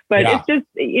 but Yeah. it's just,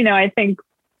 I think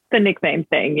the nickname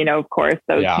thing, of course,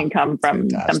 those Yeah. can come from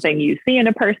Fantastic. something you see in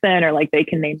a person or like they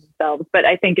can name themselves. But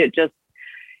I think it just,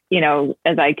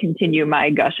 as I continue my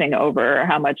gushing over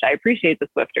how much I appreciate the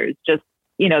Swifters, just,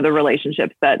 the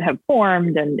relationships that have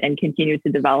formed and continue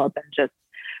to develop, and just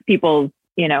people's,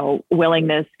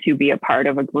 willingness to be a part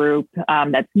of a group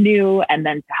that's new and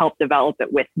then to help develop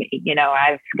it with me.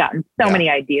 I've gotten so many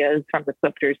ideas from the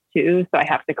Swifters too, so I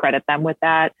have to credit them with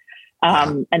that.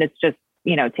 And it's just,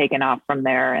 taken off from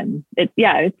there. And it's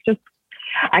just,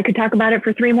 I could talk about it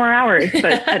for 3 more hours,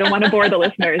 but I don't want to bore the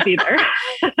listeners either.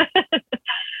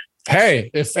 hey,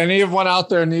 if anyone out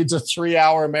there needs a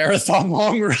 3-hour marathon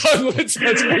long run, let's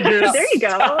figure it out. There you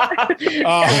go.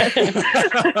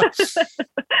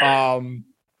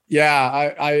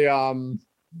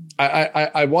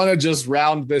 I want to just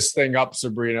round this thing up,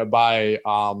 Sabrina, by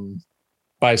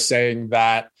saying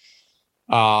that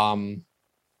I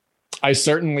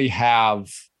certainly have.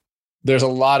 There's a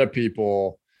lot of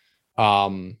people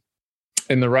in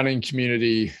the running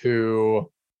community who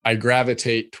I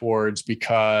gravitate towards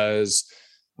because,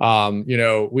 and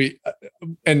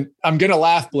I'm going to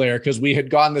laugh, Blair, because we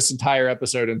had gone this entire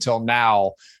episode until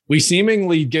now. We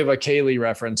seemingly give a Kaylee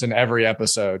reference in every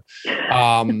episode.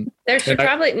 There should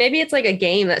maybe it's like a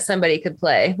game that somebody could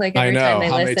play. Like every time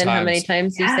they listen, how many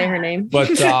times you say her name? But,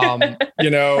 like 10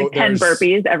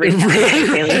 burpees every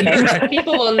time.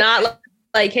 People will not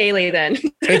like Kaylee then.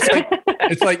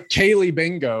 It's like Kaylee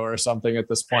bingo or something at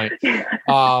this point.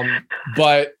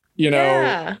 But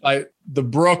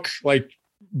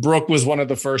Brooke was one of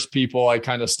the first people I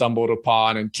kind of stumbled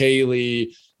upon, and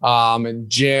Kaylee, and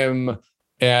Jim.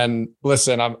 And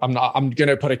listen, I'm going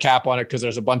to put a cap on it because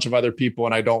there's a bunch of other people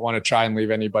and I don't want to try and leave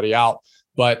anybody out.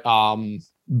 But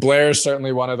Blair's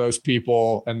certainly one of those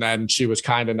people. And then she was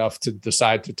kind enough to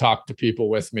decide to talk to people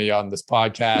with me on this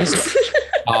podcast.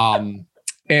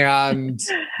 And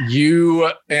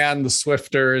you and the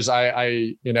Swifters,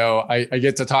 I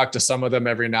get to talk to some of them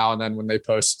every now and then when they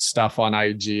post stuff on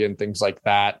IG and things like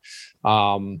that.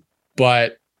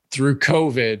 But through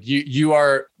COVID, you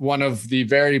are one of the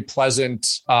very pleasant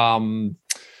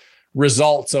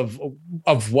results of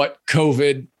what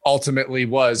COVID ultimately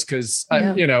was. Because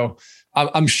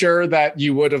I'm sure that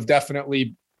you would have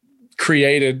definitely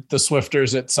created the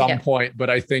Swifters at some point, but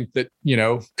I think that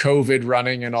COVID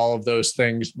running and all of those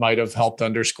things might have helped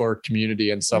underscore community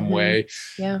in some way.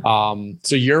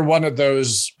 So you're one of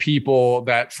those people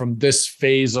that from this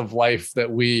phase of life that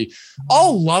we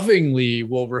all lovingly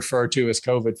will refer to as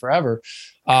COVID forever,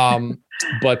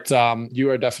 but you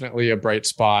are definitely a bright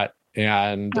spot,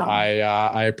 and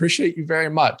I appreciate you very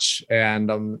much,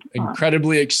 and I'm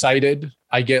incredibly excited.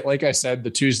 I get, like I said, the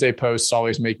Tuesday posts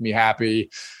always make me happy.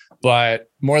 But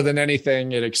more than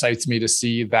anything, it excites me to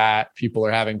see that people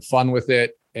are having fun with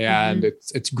it, and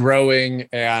it's growing.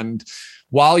 And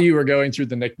while you were going through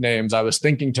the nicknames, I was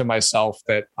thinking to myself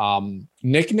that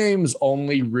nicknames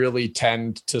only really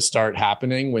tend to start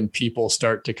happening when people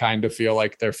start to kind of feel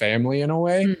like they're family in a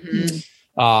way.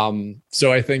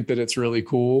 So I think that it's really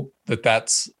cool that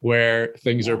that's where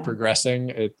things are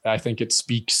progressing. I think it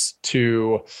speaks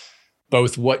to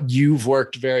both what you've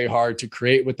worked very hard to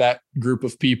create with that group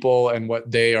of people and what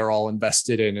they are all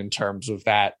invested in terms of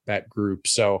that group.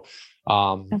 So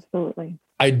absolutely.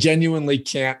 I genuinely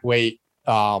can't wait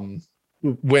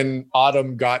when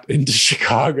Autumn got into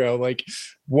Chicago, like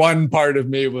one part of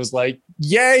me was like,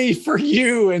 yay for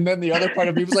you. And then the other part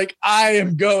of me was like, I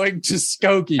am going to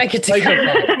Skokie. I get to like,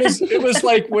 it was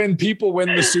like when people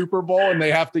win the Super Bowl and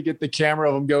they have to get the camera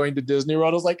of them going to Disney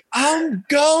World. I was like, I'm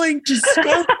going to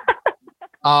Skokie.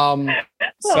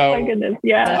 So oh my goodness,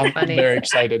 yeah, I'm very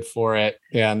excited for it.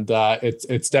 And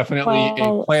it's definitely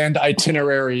a planned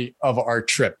itinerary of our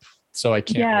trip. So I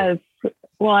can't. Yes. Wait.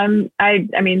 Well,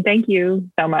 I mean, thank you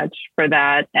so much for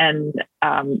that. And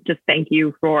just thank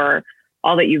you for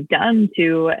all that you've done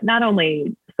to not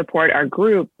only support our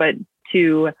group, but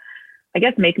to, I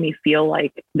guess, make me feel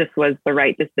like this was the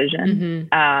right decision,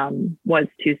 was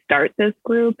to start this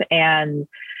group. And,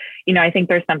 you know, I think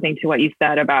there's something to what you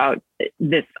said about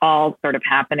this all sort of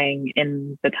happening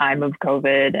in the time of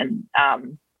COVID. And,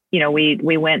 you know,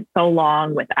 we went so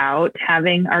long without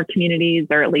having our communities,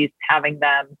 or at least having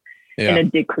them in a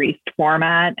decreased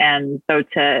format. And so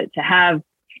to have,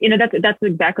 you know, that's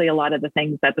exactly a lot of the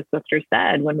things that the Swifters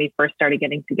said when we first started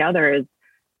getting together. Is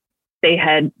they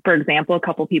had, for example, a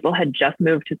couple people had just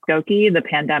moved to Skokie, the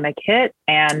pandemic hit,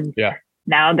 and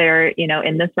now they're, you know,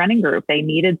 in this running group. They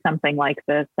needed something like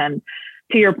this. And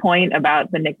to your point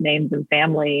about the nicknames and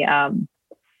family,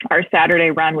 our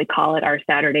Saturday run, we call it our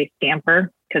Saturday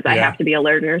Scamper, because I have to be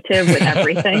alliterative with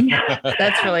everything.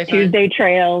 That's really fun. Tuesday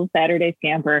Trails, Saturday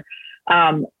Scamper.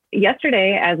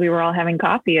 Yesterday, as we were all having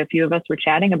coffee, a few of us were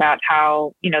chatting about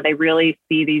how, you know, they really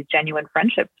see these genuine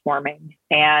friendships forming,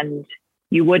 and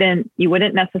you wouldn't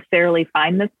necessarily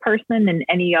find this person in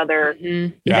any other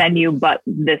venue but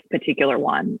this particular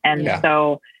one. And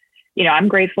so, you know, I'm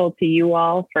grateful to you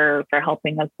all for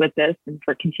helping us with this and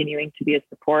for continuing to be a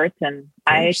support. And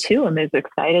I too am as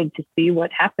excited to see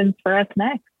what happens for us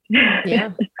next.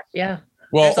 Yeah.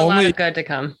 Well, there's a lot of good to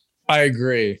come. I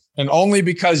agree. And only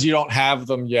because you don't have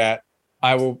them yet,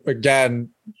 I will again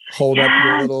hold up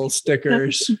your little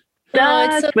stickers. Oh,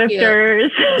 it's so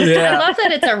Swifters. I love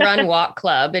that it's a run walk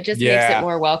club. It just makes it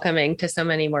more welcoming to so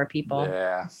many more people.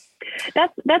 Yeah.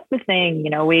 That's the thing, you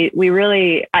know, we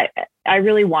really, I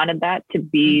really wanted that to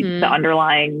be the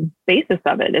underlying basis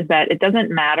of it, is that it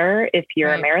doesn't matter if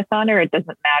you're a marathoner. It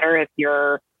doesn't matter if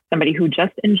you're somebody who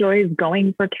just enjoys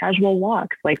going for casual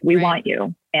walks. Like, we want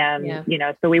you. And, you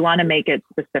know, so we want to make it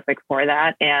specific for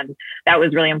that. And that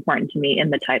was really important to me in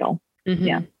the title.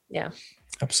 Yeah.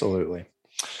 Absolutely.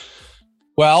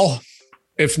 Well,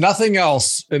 if nothing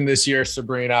else in this year,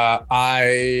 Sabrina,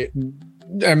 I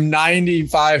am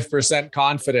 95%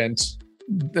 confident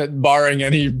that, barring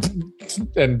any,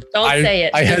 and say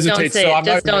it. I hesitate. So I'm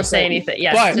just don't say anything.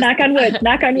 Yeah. But knock on wood.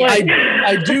 Knock on wood.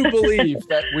 I do believe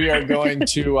that we are going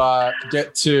to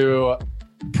get to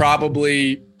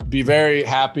probably be very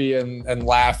happy and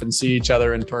laugh and see each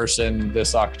other in person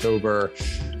this October.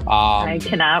 I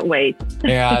cannot wait.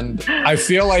 And I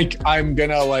feel like I'm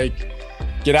gonna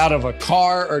get out of a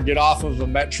car or get off of a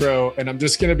metro, and I'm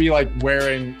just gonna be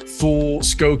wearing full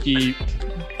Skokie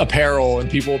apparel, and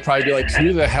people will probably be like,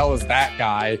 who the hell is that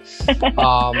guy?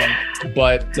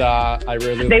 But I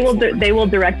really they will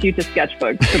direct you to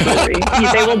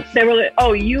sketchbooks. they will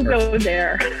oh, you go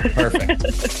there. Perfect.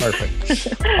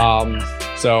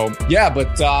 So yeah,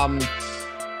 but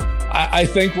I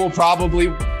think we'll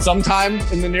probably sometime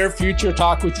in the near future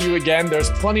talk with you again. There's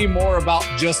plenty more about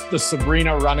just the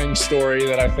Sabrina running story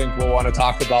that I think we'll want to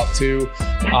talk about too.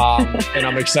 And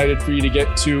I'm excited for you to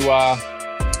get to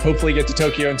hopefully get to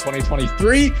Tokyo in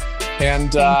 2023.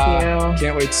 And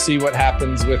can't wait to see what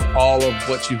happens with all of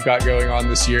what you've got going on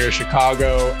this year.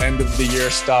 Chicago, end of the year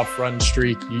stuff, run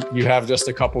streak. You have just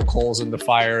a couple coals in the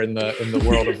fire in the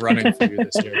world of running for you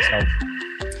this year. So.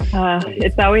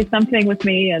 It's always something with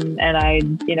me, and I,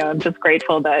 I'm just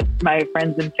grateful that my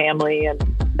friends and family and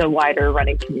the wider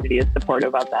running community is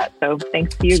supportive of that. So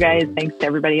thanks to you guys, thanks to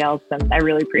everybody else, and I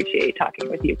really appreciate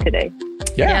talking with you today.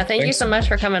 Yeah, thank you so much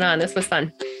for coming on. This was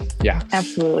fun. Yeah,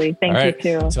 absolutely. Thank you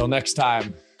too. Until next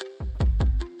time.